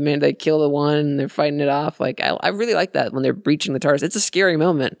fucking, they kill the one and they're fighting it off. Like, I really like that when they're breaching the TARDIS. It's a scary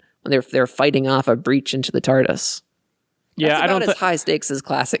moment when they're fighting off a breach into the TARDIS. Yeah, I don't as high stakes as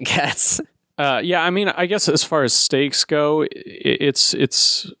classic gets. Yeah, I mean, I guess as far as stakes go, it's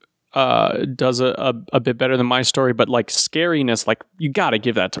does a bit better than My Story, but like scariness, like you got to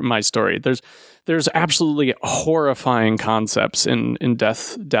give that to My Story. There's absolutely horrifying concepts in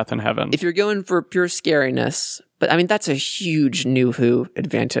Death in Heaven. If you're going for pure scariness, but I mean that's a huge New Who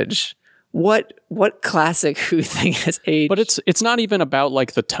advantage. What classic Who thing has aged? But it's not even about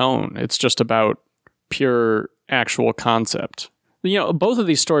like the tone. It's just about pure actual concept. Both of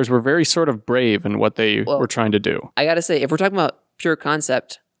these stories were very sort of brave in what they were trying to do. I got to say, if we're talking about pure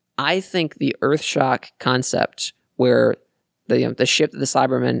concept, I think the Earthshock concept, where the ship that the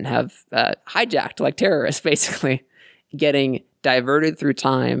Cybermen have hijacked like terrorists, basically, getting diverted through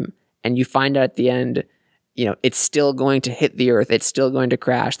time, and you find out at the end, it's still going to hit the Earth, it's still going to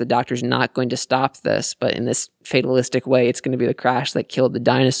crash. The Doctor's not going to stop this, but in this fatalistic way, it's going to be the crash that killed the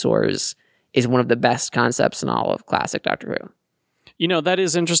dinosaurs, is one of the best concepts in all of classic Doctor Who. That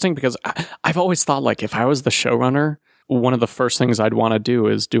is interesting because I've always thought, like, if I was the showrunner, one of the first things I'd want to do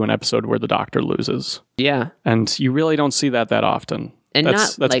is do an episode where the Doctor loses. Yeah. And you really don't see that often. And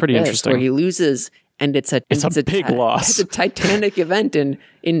that's like pretty interesting. Where he loses, and it's a big loss. It's a titanic event in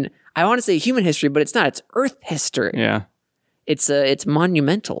I want to say human history, but it's not. It's Earth history. Yeah. It's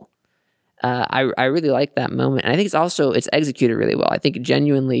monumental. I really like that moment. And I think it's executed really well. I think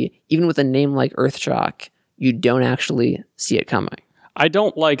genuinely, even with a name like Earthshock, you don't actually see it coming. I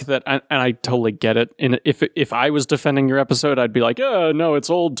don't like that, and I totally get it. And if I was defending your episode, I'd be like, oh, no, it's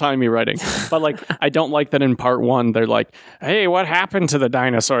old-timey writing. But like, I don't like that in part 1, they're like, hey, what happened to the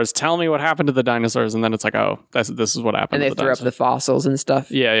dinosaurs? Tell me what happened to the dinosaurs. And then it's like, oh, this is what happened to the dinosaurs. And they threw up the fossils and stuff.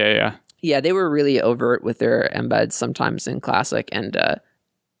 Yeah. Yeah, they were really overt with their embeds sometimes in Classic. And,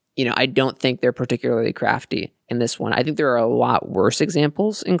 I don't think they're particularly crafty in this one. I think there are a lot worse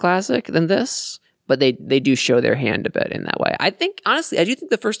examples in Classic than this. But they do show their hand a bit in that way. I think, honestly, I do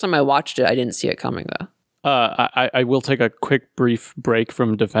think the first time I watched it, I didn't see it coming, though. I will take a quick, brief break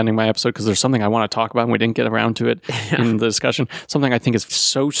from defending my episode because there's something I want to talk about and we didn't get around to it in the discussion. Something I think is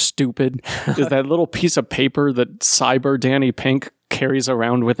so stupid is that little piece of paper that Cyber Danny Pink carries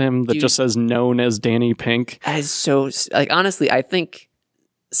around with him that just says known as Danny Pink. As so, like, honestly, I think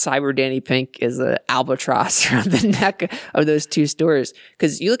Cyber Danny Pink is an albatross around the neck of those two stories.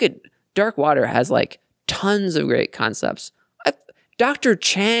 Because you look at Dark Water has like tons of great concepts. Dr.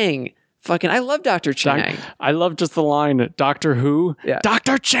 Chang Fucking, I love Dr. Chang. I love just the line, Doctor Who? Yeah.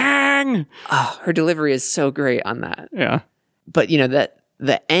 Dr. Chang! Oh, her delivery is so great on that. Yeah. But, that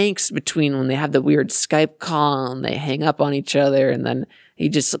the angst between when they have the weird Skype call and they hang up on each other and then he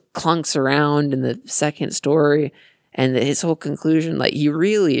just clunks around in the second story and his whole conclusion, like he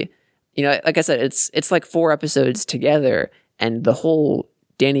really, like I said, it's like 4 episodes together and the whole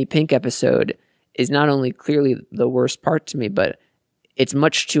Danny Pink episode is not only clearly the worst part to me, but it's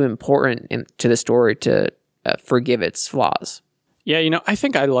much too important to the story to forgive its flaws. Yeah, I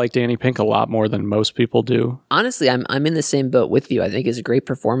think I like Danny Pink a lot more than most people do. Honestly, I'm in the same boat with you. I think it's a great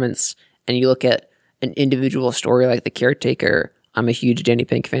performance. And you look at an individual story like The Caretaker, I'm a huge Danny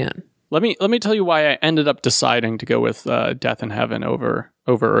Pink fan. Let me tell you why I ended up deciding to go with Death in Heaven over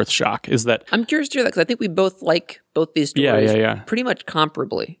Earthshock. Is that I'm curious to hear that because I think we both like both these stories pretty much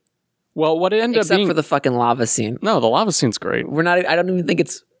comparably. Well, what it ended up being, except for the fucking lava scene. No, the lava scene's great. I don't even think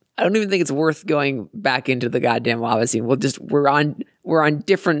it's worth going back into the goddamn lava scene. We're on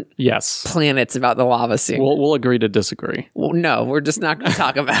different planets about the lava scene. We'll agree to disagree. Well, no, we're just not going to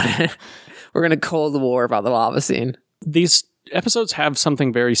talk about it. We're going to Cold War about the lava scene. These episodes have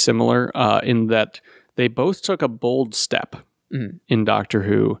something very similar in that they both took a bold step in Doctor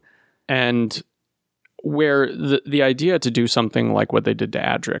Who, and where the idea to do something like what they did to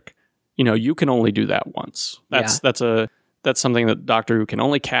Adric, you can only do that once. That's something that Doctor Who can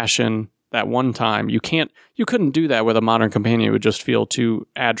only cash in that one time. You couldn't do that with a modern companion. It would just feel too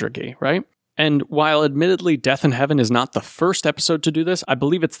Adric-y, right? And while admittedly Death in Heaven is not the first episode to do this, I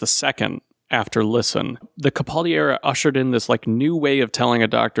believe it's the second after Listen. The Capaldi era ushered in this like new way of telling a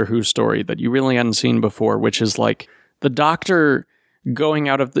Doctor Who story that you really hadn't seen before, which is like the Doctor going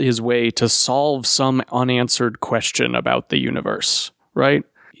out of his way to solve some unanswered question about the universe, right?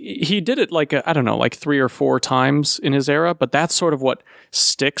 He did it like 3 or 4 times in his era, but that's sort of what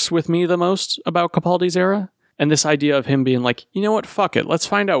sticks with me the most about Capaldi's era. And this idea of him being like, you know what, fuck it, let's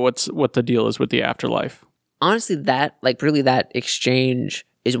find out what the deal is with the afterlife. Honestly, that exchange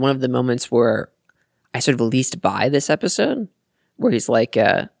is one of the moments where I sort of least buy this episode, where he's like,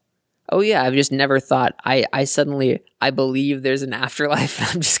 oh yeah, I've just never thought, I believe there's an afterlife, and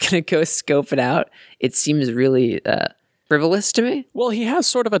I'm just going to go scope it out. It seems really frivolous to me. Well, he has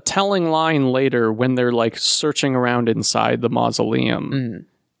sort of a telling line later when they're like searching around inside the mausoleum.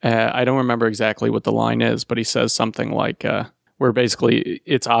 I don't remember exactly what the line is, but he says something like, where basically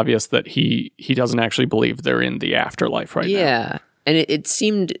it's obvious that he doesn't actually believe they're in the afterlife right now. Yeah, and it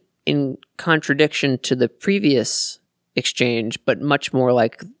seemed in contradiction to the previous exchange, but much more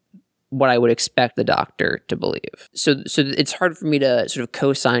like what I would expect the Doctor to believe. So it's hard for me to sort of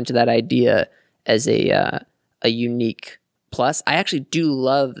co-sign to that idea as a unique plus. I actually do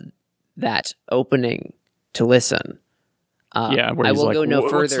love that opening to Listen. Where I will go no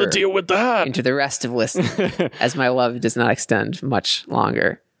further. What's the deal with that? Into the rest of Listen, as my love does not extend much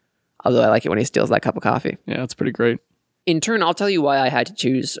longer. Although I like it when he steals that cup of coffee. Yeah, it's pretty great. In turn, I'll tell you why I had to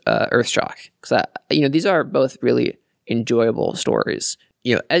choose Earthshock, because these are both really enjoyable stories.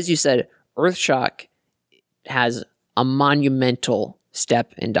 As you said, Earthshock has a monumental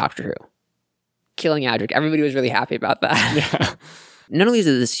step in Doctor Who. Killing Adric. Everybody was really happy about that. Yeah. Not only is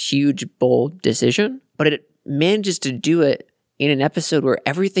it this huge, bold decision, but it manages to do it in an episode where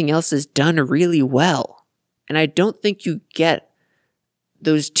everything else is done really well. And I don't think you get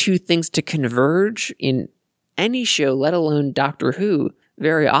those two things to converge in any show, let alone Doctor Who,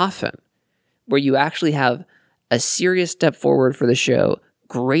 very often, where you actually have a serious step forward for the show,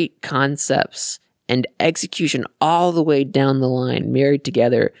 great concepts, and execution all the way down the line, married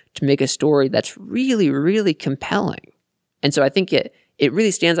together to make a story that's really, really compelling. And so I think it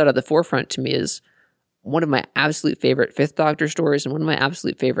really stands out at the forefront to me as one of my absolute favorite Fifth Doctor stories and one of my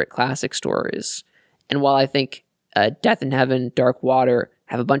absolute favorite classic stories. And while I think Death in Heaven, Dark Water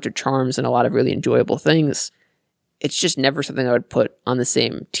have a bunch of charms and a lot of really enjoyable things, it's just never something I would put on the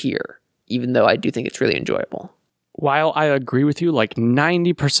same tier, even though I do think it's really enjoyable. While I agree with you like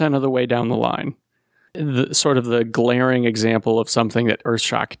 90% of the way down the line, the sort of the glaring example of something that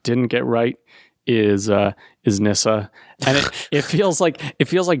Earthshock didn't get right is Nyssa, and it feels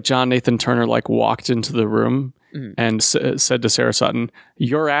like John Nathan Turner like walked into the room and said to Sarah Sutton,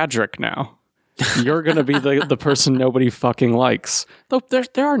 "You're Adric now. You're gonna be the person nobody fucking likes." Though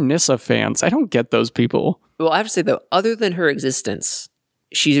there are Nyssa fans. I don't get those people. Well, I have to say though, other than her existence,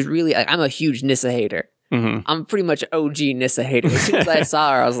 she's really. I'm a huge Nyssa hater. Mm-hmm. I'm pretty much OG Nyssa hater. As soon as I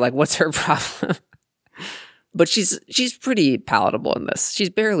saw her, I was like, "What's her problem?" But she's pretty palatable in this. She's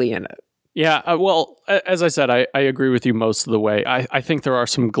barely in it. Yeah, well, as I said, I agree with you most of the way. I think there are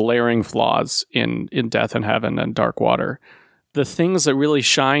some glaring flaws in Death in Heaven and Dark Water. the things that really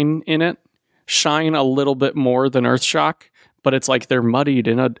shine in it shine a little bit more than Earthshock, but it's like they're muddied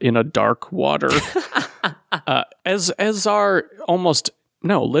in a dark water. As are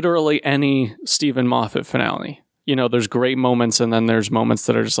literally any Stephen Moffat finale. You know, there's great moments, and then there's moments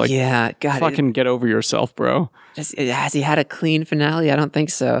that are just like, yeah, God, fucking get over yourself, bro. Has he had a clean finale? I don't think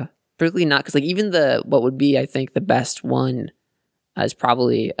so. Particularly not, because like even what would be, I think, the best one is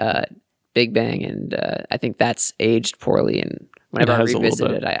probably Big Bang, and I think that's aged poorly, and whenever I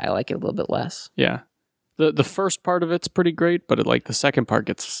revisit it, I like it a little bit less. Yeah. The first part of it's pretty great, but the second part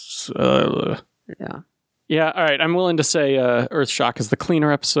gets... Yeah, all right. I'm willing to say Earthshock is the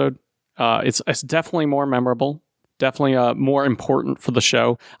cleaner episode. It's definitely more memorable, definitely more important for the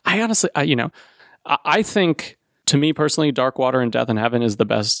show. I honestly, I think, to me personally, Dark Water and Death in Heaven is the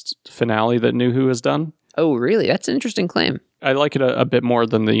best finale that New Who has done. Oh, really? That's an interesting claim. I like it a bit more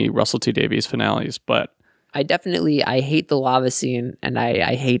than the Russell T Davies finales, but... I hate the lava scene, and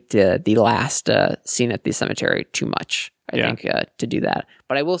I hate the last scene at the cemetery too much, I think, to do that.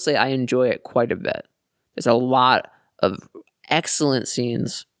 But I will say I enjoy it quite a bit. There's a lot of excellent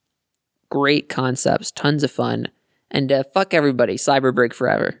scenes, great concepts, tons of fun, and fuck everybody, Cyberbreak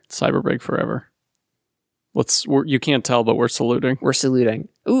forever. Cyberbreak forever. You can't tell, but we're saluting. We're saluting.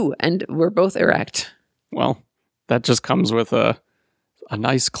 Ooh, and we're both erect. Well, that just comes with a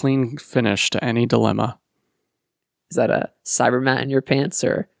nice, clean finish to any dilemma. Is that a cyber mat in your pants,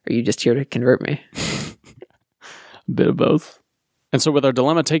 or are you just here to convert me? A bit of both. And so with our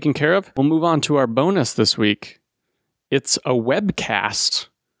dilemma taken care of, we'll move on to our bonus this week. It's a webcast.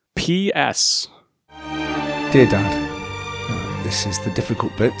 P.S. Dear Dad, this is the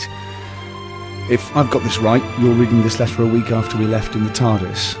difficult bit. If I've got this right, you're reading this letter a week after we left in the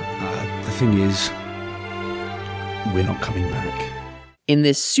TARDIS. The thing is, we're not coming back. In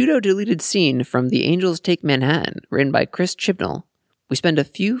this pseudo-deleted scene from The Angels Take Manhattan, written by Chris Chibnall, we spend a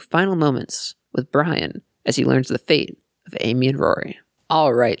few final moments with Brian as he learns the fate of Amy and Rory.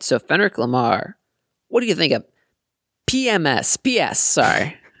 All right, so Fenric Lamar, what do you think of PMS? PS,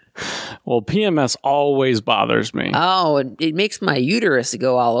 sorry. Well, PMS always bothers me. Oh, it makes my uterus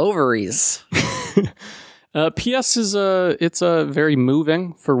go all ovaries. PS is it's very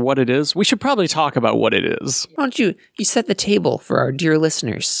moving for what it is. We should probably talk about what it is. Why don't you set the table for our dear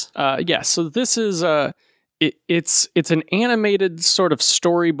listeners? So this is it's an animated sort of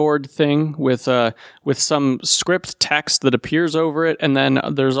storyboard thing with some script text that appears over it, and then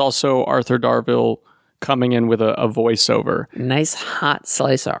there's also Arthur Darvill coming in with a voiceover. Nice hot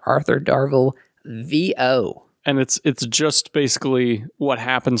slice of Arthur Darvill VO. And it's just basically what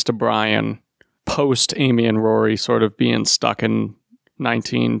happens to Brian post Amy and Rory sort of being stuck in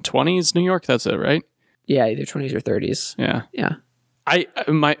 1920s New York. That's it, right? Yeah, either 20s or 30s. Yeah.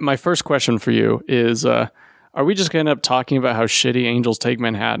 My first question for you is, are we just going to end up talking about how shitty Angels Take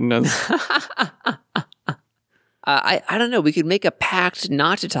Manhattan is? I don't know. We could make a pact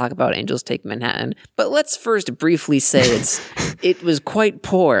not to talk about Angels Take Manhattan, but let's first briefly say it was quite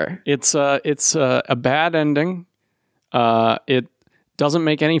poor. It's a bad ending. It doesn't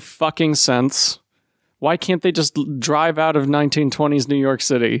make any fucking sense. Why can't they just drive out of 1920s New York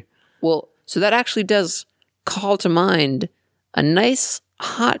City? Well, so that actually does call to mind a nice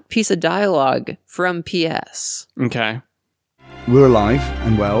hot piece of dialogue from PS. Okay. We're alive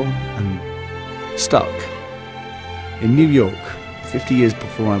and well and stuck in New York 50 years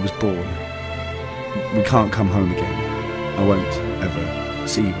before I was born. We can't come home again. I won't ever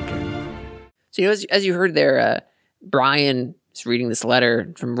see you again. So, as you heard there, Brian is reading this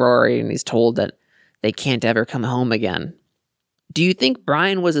letter from Rory, and he's told that they can't ever come home again. Do you think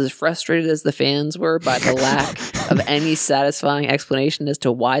Brian was as frustrated as the fans were by the lack of any satisfying explanation as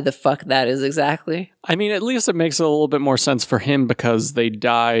to why the fuck that is exactly? I mean, at least it makes a little bit more sense for him because they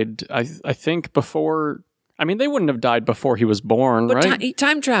died, I think, before... I mean, they wouldn't have died before he was born, but right?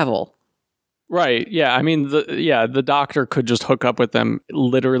 Time travel. Right, yeah. I mean, the doctor could just hook up with them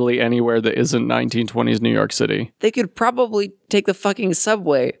literally anywhere that isn't 1920s New York City. They could probably take the fucking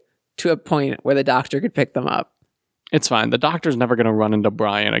subway to a point where the doctor could pick them up. It's fine. The doctor's never going to run into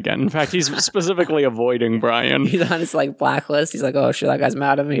Brian again. In fact, he's specifically avoiding Brian. He's on his blacklist. He's like, oh shit, that guy's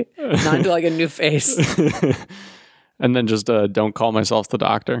mad at me. Not into a new face. And then just don't call myself the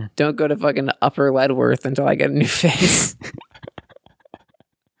doctor. Don't go to fucking Upper Ledworth until I get a new face.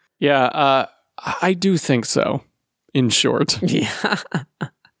 Yeah, I do think so, in short. Yeah.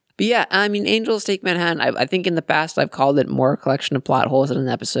 But yeah, I mean, Angels Take Manhattan, I think in the past I've called it more a collection of plot holes than an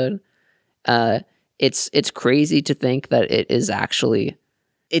episode. It's crazy to think that it is actually...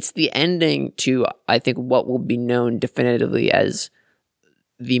 It's the ending to, I think, what will be known definitively as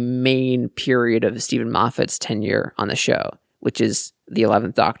the main period of Stephen Moffat's tenure on the show, which is the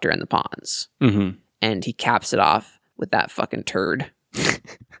 11th Doctor and the Pawns. Mm-hmm. And he caps it off with that fucking turd.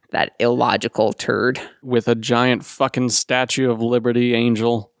 That illogical turd. With a giant fucking Statue of Liberty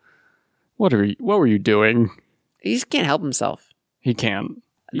angel. What were you doing? He just can't help himself. He can't.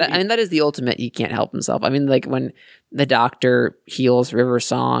 That is the ultimate, he can't help himself. I mean, like when the Doctor heals River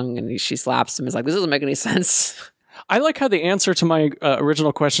Song and she slaps him, it's like, this doesn't make any sense. I like how the answer to my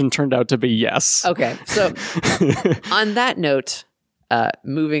original question turned out to be yes. Okay, so on that note,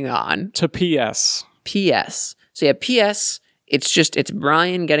 moving on. To P.S. P.S. So yeah, P.S. It's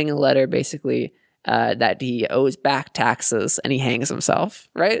Brian getting a letter basically that he owes back taxes and he hangs himself,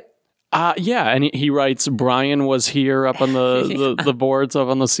 right? Yeah, and he writes, Brian was here up on the boards up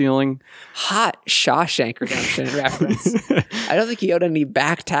on the ceiling. Hot Shawshank Redemption reference. I don't think he owed any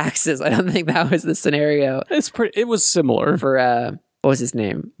back taxes. I don't think that was the scenario. It was similar. For, what was his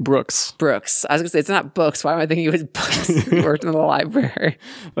name? Brooks. I was going to say, it's not Books. Why am I thinking it was Books? He worked in the library.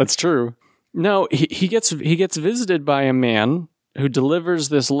 That's true. No, he gets visited by a man who delivers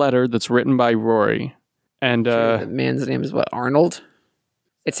this letter that's written by Rory. And the man's name is what, Arnold?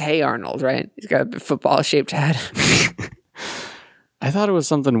 It's Hey Arnold, right? He's got a football-shaped head. I thought it was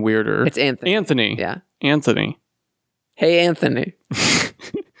something weirder. It's Anthony. Anthony. Yeah. Anthony. Hey, Anthony.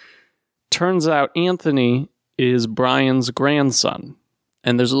 Turns out Anthony is Brian's grandson.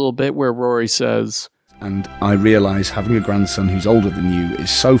 And there's a little bit where Rory says, and I realise having a grandson who's older than you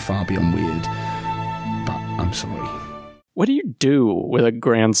is so far beyond weird, but I'm sorry. What do you do with a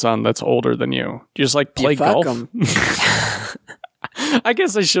grandson that's older than you? Do you just like play golf? I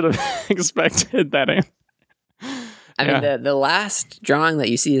guess I should have expected that answer. I mean, the last drawing that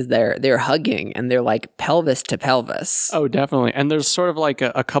you see is they're hugging and they're like pelvis to pelvis. Oh, definitely. And there's sort of like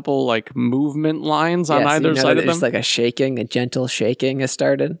a couple like movement lines on either side of them. There's like a gentle shaking has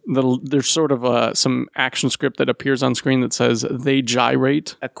started. There's sort of some action script that appears on screen that says they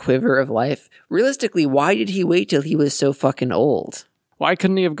gyrate. A quiver of life. Realistically, why did he wait till he was so fucking old? Why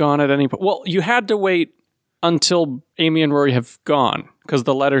couldn't he have gone at any point? Well, you had to wait until Amy and Rory have gone, because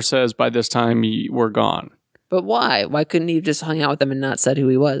the letter says by this time we're gone. But why? Why couldn't he have just hung out with them and not said who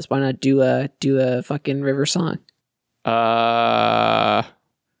he was? Why not do a fucking River Song? Hey,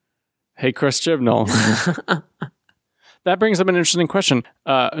 Chris Chibnall. That brings up an interesting question.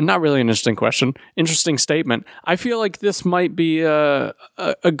 Not really an interesting question. Interesting statement. I feel like this might be a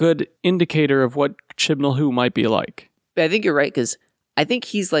good indicator of what Chibnall Who might be like. I think you're right, because I think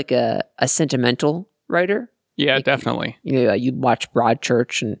he's like a sentimental writer. Yeah, definitely. You'd watch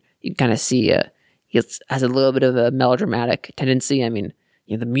Broadchurch and you'd kind of see he has a little bit of a melodramatic tendency. I mean,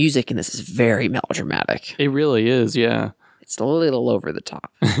 the music in this is very melodramatic. It really is, yeah. It's a little over the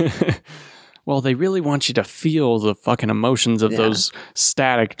top. Well, they really want you to feel the fucking emotions of those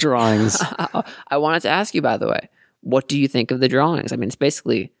static drawings. I wanted to ask you, by the way, what do you think of the drawings? I mean, it's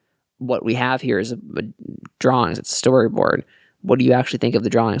basically what we have here is drawings. It's a storyboard. What do you actually think of the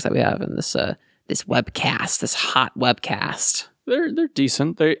drawings that we have in this this webcast, this hot webcast? They're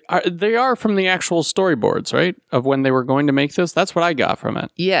decent. They are from the actual storyboards, right? Of when they were going to make this. That's what I got from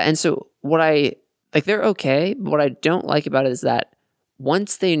it. Yeah, and so they're okay, but what I don't like about it is that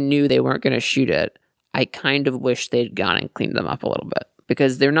once they knew they weren't going to shoot it, I kind of wish they'd gone and cleaned them up a little bit,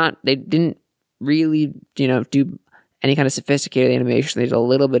 because they didn't really, do any kind of sophisticated animation. They did a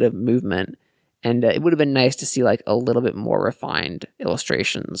little bit of movement, and it would have been nice to see like a little bit more refined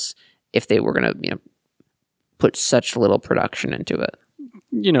illustrations if they were going to, put such little production into it.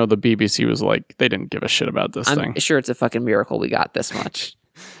 The BBC was like, they didn't give a shit about this thing. I'm sure it's a fucking miracle we got this much.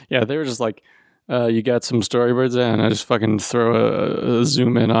 Yeah, they were just like, you got some storyboards in, I just fucking throw a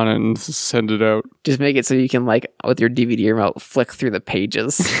zoom in on it and send it out. Just make it so you can, like, with your DVD remote, flick through the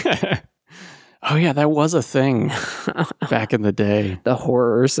pages. Oh yeah, that was a thing back in the day. The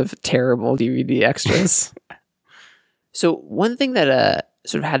horrors of terrible DVD extras. So one thing that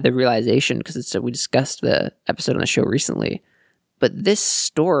sort of had the realization, because we discussed the episode on the show recently, but this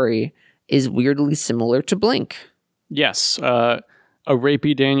story is weirdly similar to Blink. Yes, a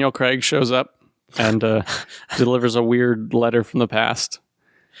rapey Daniel Craig shows up and delivers a weird letter from the past.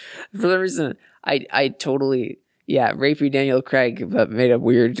 For some reason, I totally, rapey Daniel Craig, but made a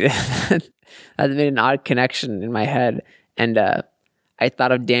weird, I made an odd connection in my head, and I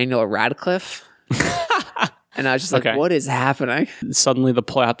thought of Daniel Radcliffe. And I was just like, What is happening? Suddenly the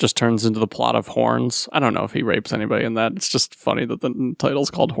plot just turns into the plot of Horns. I don't know if he rapes anybody in that. It's just funny that the title's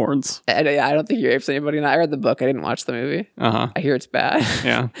called Horns. I don't think he rapes anybody in that. I read the book. I didn't watch the movie. Uh-huh. I hear it's bad.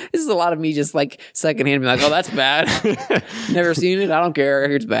 Yeah. This is a lot of me just like secondhand being like, oh, that's bad. Never seen it. I don't care. I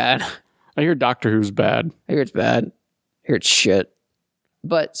hear it's bad. I hear Doctor Who's bad. I hear it's bad. I hear it's shit.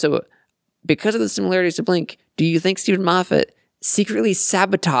 But so because of the similarities to Blink, Do you think Stephen Moffat secretly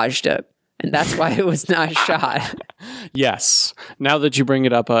sabotaged it, and that's why it was not shot? Yes. Now that you bring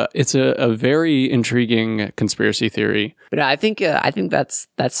it up, it's a very intriguing conspiracy theory. But I think that's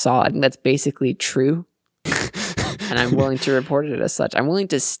solid. I think that's basically true, and I'm willing to report it as such. I'm willing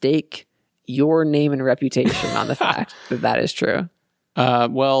to stake your name and reputation on the fact that is true.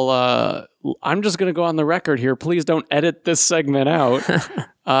 I'm just going to go on the record here. Please don't edit this segment out.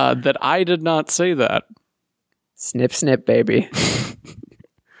 That I did not say that. Snip, snip, baby.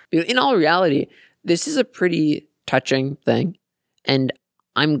 In all reality, this is a pretty touching thing, and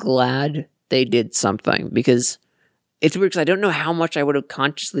I'm glad they did something, because it's weird, because I don't know how much I would have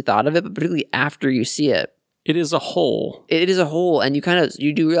consciously thought of it, but particularly after you see it. It is a whole. It is a whole, and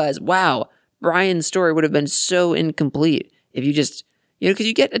you do realize, wow, Brian's story would have been so incomplete if you just, because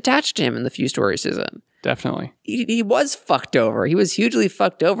you get attached to him in the few stories he's in. Definitely. He was fucked over. He was hugely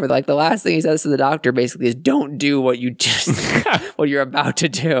fucked over. Like, the last thing he says to the doctor basically is, don't do what what you're about to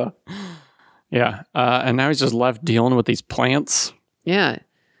do. Yeah. And now he's just left dealing with these plants. Yeah.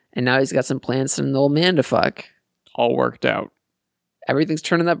 And now he's got some plants and an old man to fuck. All worked out. Everything's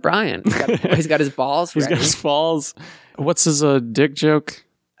turning up Brian. He's got his balls ready. He's got his balls. What's his dick joke?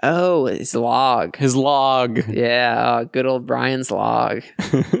 Oh, his log. His log. Yeah, good old Brian's log.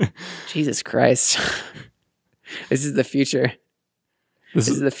 Jesus Christ. This is the future. This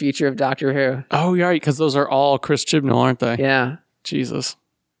is the future of Doctor Who. Oh, you're right, because those are all Chris Chibnall, aren't they? Yeah. Jesus.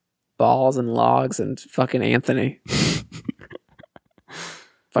 Balls and logs and fucking Anthony.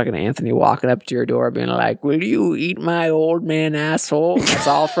 Fucking Anthony walking up to your door being like, will you eat my old man asshole? That's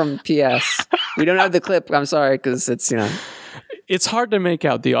all from PS. We don't have the clip. I'm sorry, because it's, It's hard to make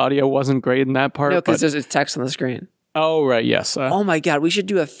out. The audio wasn't great in that part. No, because there's text on the screen. Oh, right. Yes. Oh, my God. We should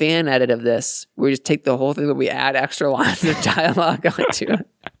do a fan edit of this. Where we just take the whole thing, but we add extra lines of dialogue onto it.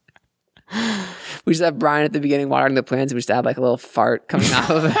 We just have Brian at the beginning watering the plants, and we just add like a little fart coming off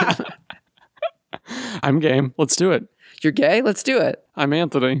of it. I'm game. Let's do it. You're gay? Let's do it. I'm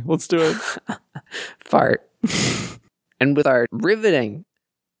Anthony. Let's do it. Fart. And with our riveting,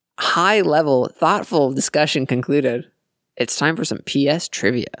 high-level, thoughtful discussion concluded, it's time for some PS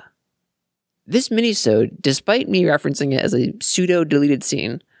trivia. This minisode, despite me referencing it as a pseudo-deleted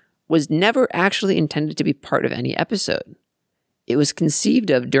scene, was never actually intended to be part of any episode. It was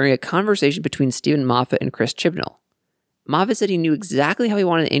conceived of during a conversation between Stephen Moffat and Chris Chibnall. Moffat said he knew exactly how he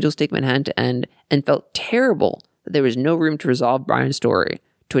wanted Angels Take Manhattan to end and felt terrible that there was no room to resolve Brian's story,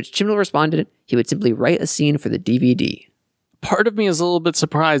 to which Chibnall responded he would simply write a scene for the DVD. Part of me is a little bit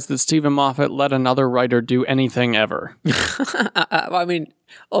surprised that Stephen Moffat let another writer do anything ever. Well, I mean,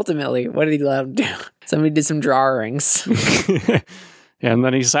 ultimately, what did he let him do? Somebody did some drawings. And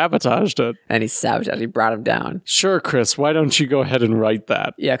then he sabotaged it. He brought him down. Sure, Chris, why don't you go ahead and write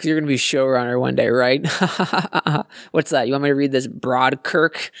that? Yeah, because you're going to be showrunner one day, right? What's that? You want me to read this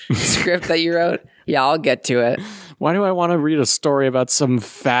Broadkirk script that you wrote? Yeah, I'll get to it. Why do I want to read a story about some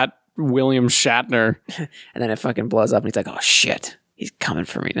fat William Shatner? And then it fucking blows up and he's like, oh shit, he's coming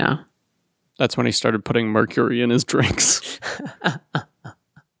for me now. That's when he started putting mercury in his drinks.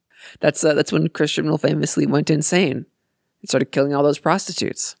 That's when Chris Chibnall famously went insane. He started killing all those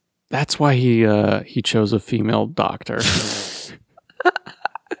prostitutes. That's why he chose a female doctor.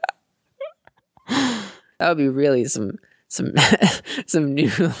 That would be really some new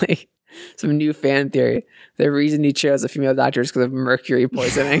fan theory. The reason he chose a female doctor is because of mercury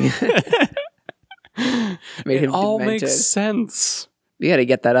poisoning. Made him all demented. Makes sense. We got to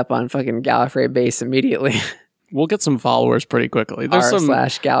get that up on fucking Gallifrey base immediately. We'll get some followers pretty quickly.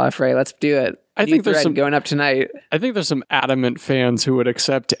 r/Gallifrey. Let's do it. I think there's some going up tonight. I think there's some adamant fans who would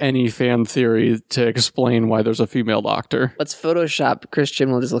accept any fan theory to explain why there's a female doctor. Let's Photoshop Chris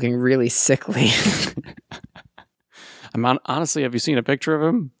Chibnall just looking really sickly. Honestly, have you seen a picture of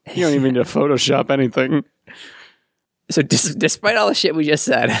him? You don't even need to Photoshop anything. So despite all the shit we just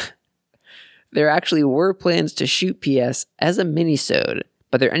said, there actually were plans to shoot PS as a minisode,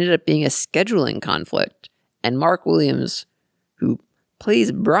 but there ended up being a scheduling conflict, and Mark Williams, who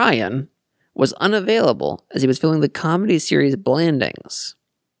plays Brian, was unavailable as he was filming the comedy series Blandings.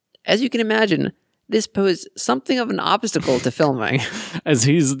 As you can imagine, this posed something of an obstacle to filming. As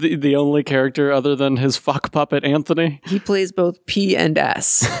he's the only character other than his fuck puppet, Anthony. He plays both P and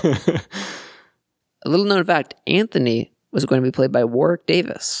S. A little known fact, Anthony was going to be played by Warwick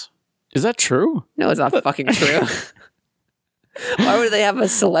Davis. Is that true? No, it's not fucking true. Why would they have a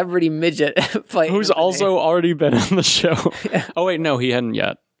celebrity midget play Who's Anthony? also already been on the show? Yeah. Oh, wait, no, he hadn't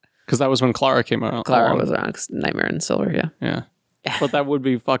yet. Because that was when Clara came out. Clara was around, Nightmare in Silver, yeah. Yeah. But that would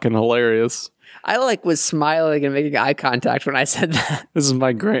be fucking hilarious. I was smiling and making eye contact when I said that. This is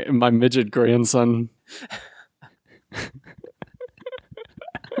my midget grandson.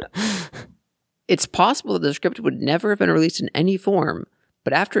 It's possible that the script would never have been released in any form,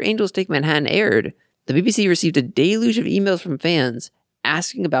 but after Angels Take Manhattan aired, the BBC received a deluge of emails from fans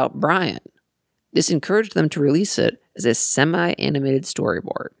asking about Brian. This encouraged them to release it as a semi-animated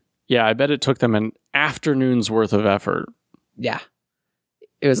storyboard. Yeah, I bet it took them an afternoon's worth of effort. Yeah.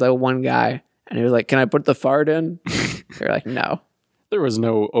 It was like one guy, and he was like, "Can I put the fart in?" They're like, "No." There was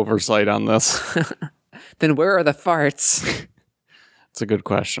no oversight on this. Then where are the farts? It's a good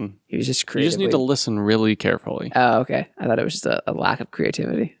question. He was just You creatively... just need to listen really carefully. Oh, okay. I thought it was just a lack of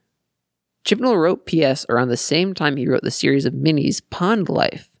creativity. Chibnall wrote PS around the same time he wrote the series of minis Pond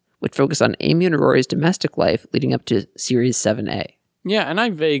Life, which focused on Amy and Rory's domestic life leading up to Series 7A. Yeah, and I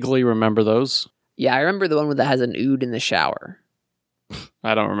vaguely remember those. Yeah, I remember the one that has an ood in the shower.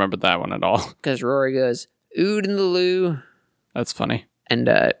 I don't remember that one at all. Because Rory goes, "Ood in the loo." That's funny. And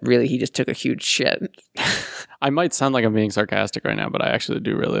really, he just took a huge shit. I might sound like I'm being sarcastic right now, but I actually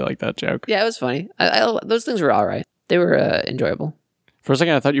do really like that joke. Yeah, it was funny. Those things were all right. They were enjoyable. For a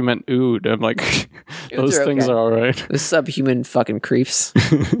second, I thought you meant ood. I'm like, those things are all right. The subhuman fucking creeps.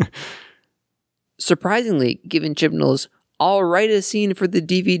 Surprisingly, given Chibnall's all rightest scene for the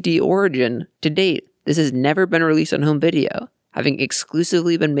DVD origin, to date, this has never been released on home video, having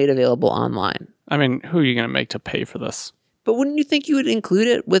exclusively been made available online. I mean, who are you going to make to pay for this? But wouldn't you think you would include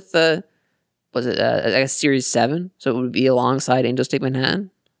it with I guess Series 7? So it would be alongside Angels Take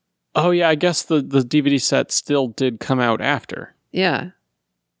Manhattan? Oh, yeah, I guess the DVD set still did come out after. Yeah.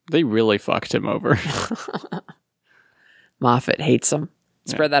 They really fucked him over. Moffat hates him.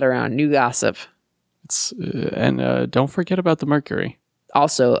 Spread that around. New gossip. And don't forget about the Mercury.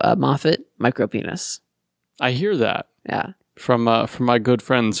 Also, Moffat, micropenis. I hear that. Yeah. From my good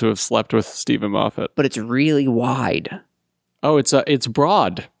friends who have slept with Stephen Moffat. But it's really wide. Oh, it's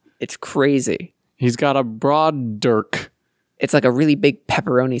broad. It's crazy. He's got a broad dirk. It's like a really big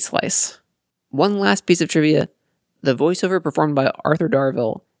pepperoni slice. One last piece of trivia. The voiceover performed by Arthur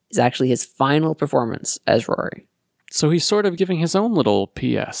Darvill is actually his final performance as Rory. So he's sort of giving his own little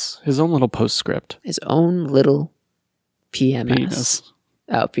PS, his own little postscript. His own little PMS. Penis.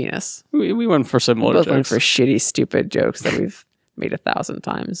 Oh, penis. We went for similar jokes. We went for shitty, stupid jokes that we've made 1,000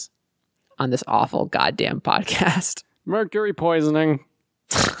 times on this awful goddamn podcast. Mercury poisoning.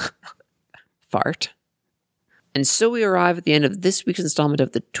 Fart. And so we arrive at the end of this week's installment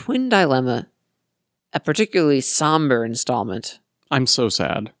of The Twin Dilemma, a particularly somber installment. I'm so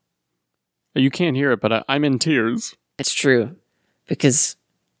sad. You can't hear it, but I'm in tears. It's true. Because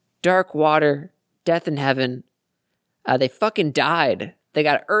Dark Water, Death in Heaven, they fucking died. They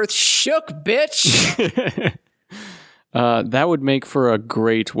got earth shook, bitch! That would make for a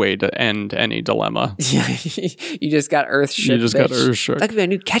great way to end any dilemma. You just got earth shook, got earth shook. That could be a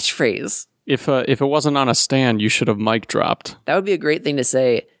new catchphrase. If it wasn't on a stand, you should have mic dropped. That would be a great thing to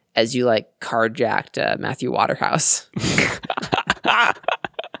say as you, carjacked Matthew Waterhouse.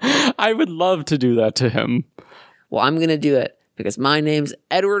 I would love to do that to him. Well, I'm going to do it because my name's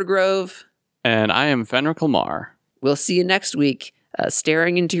Edward Grove. And I am Fenric Lamar. We'll see you next week.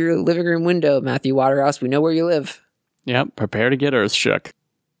 Staring into your living room window, Matthew Waterhouse. We know where you live. Yep, prepare to get earth shook.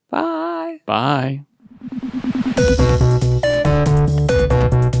 Bye. Bye.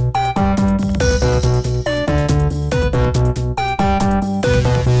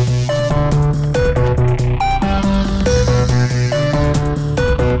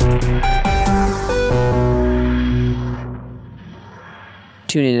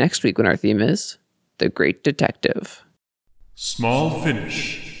 Tune in next week when our theme is The Great Detective. Small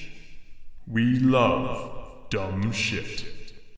finish. We love dumb shit.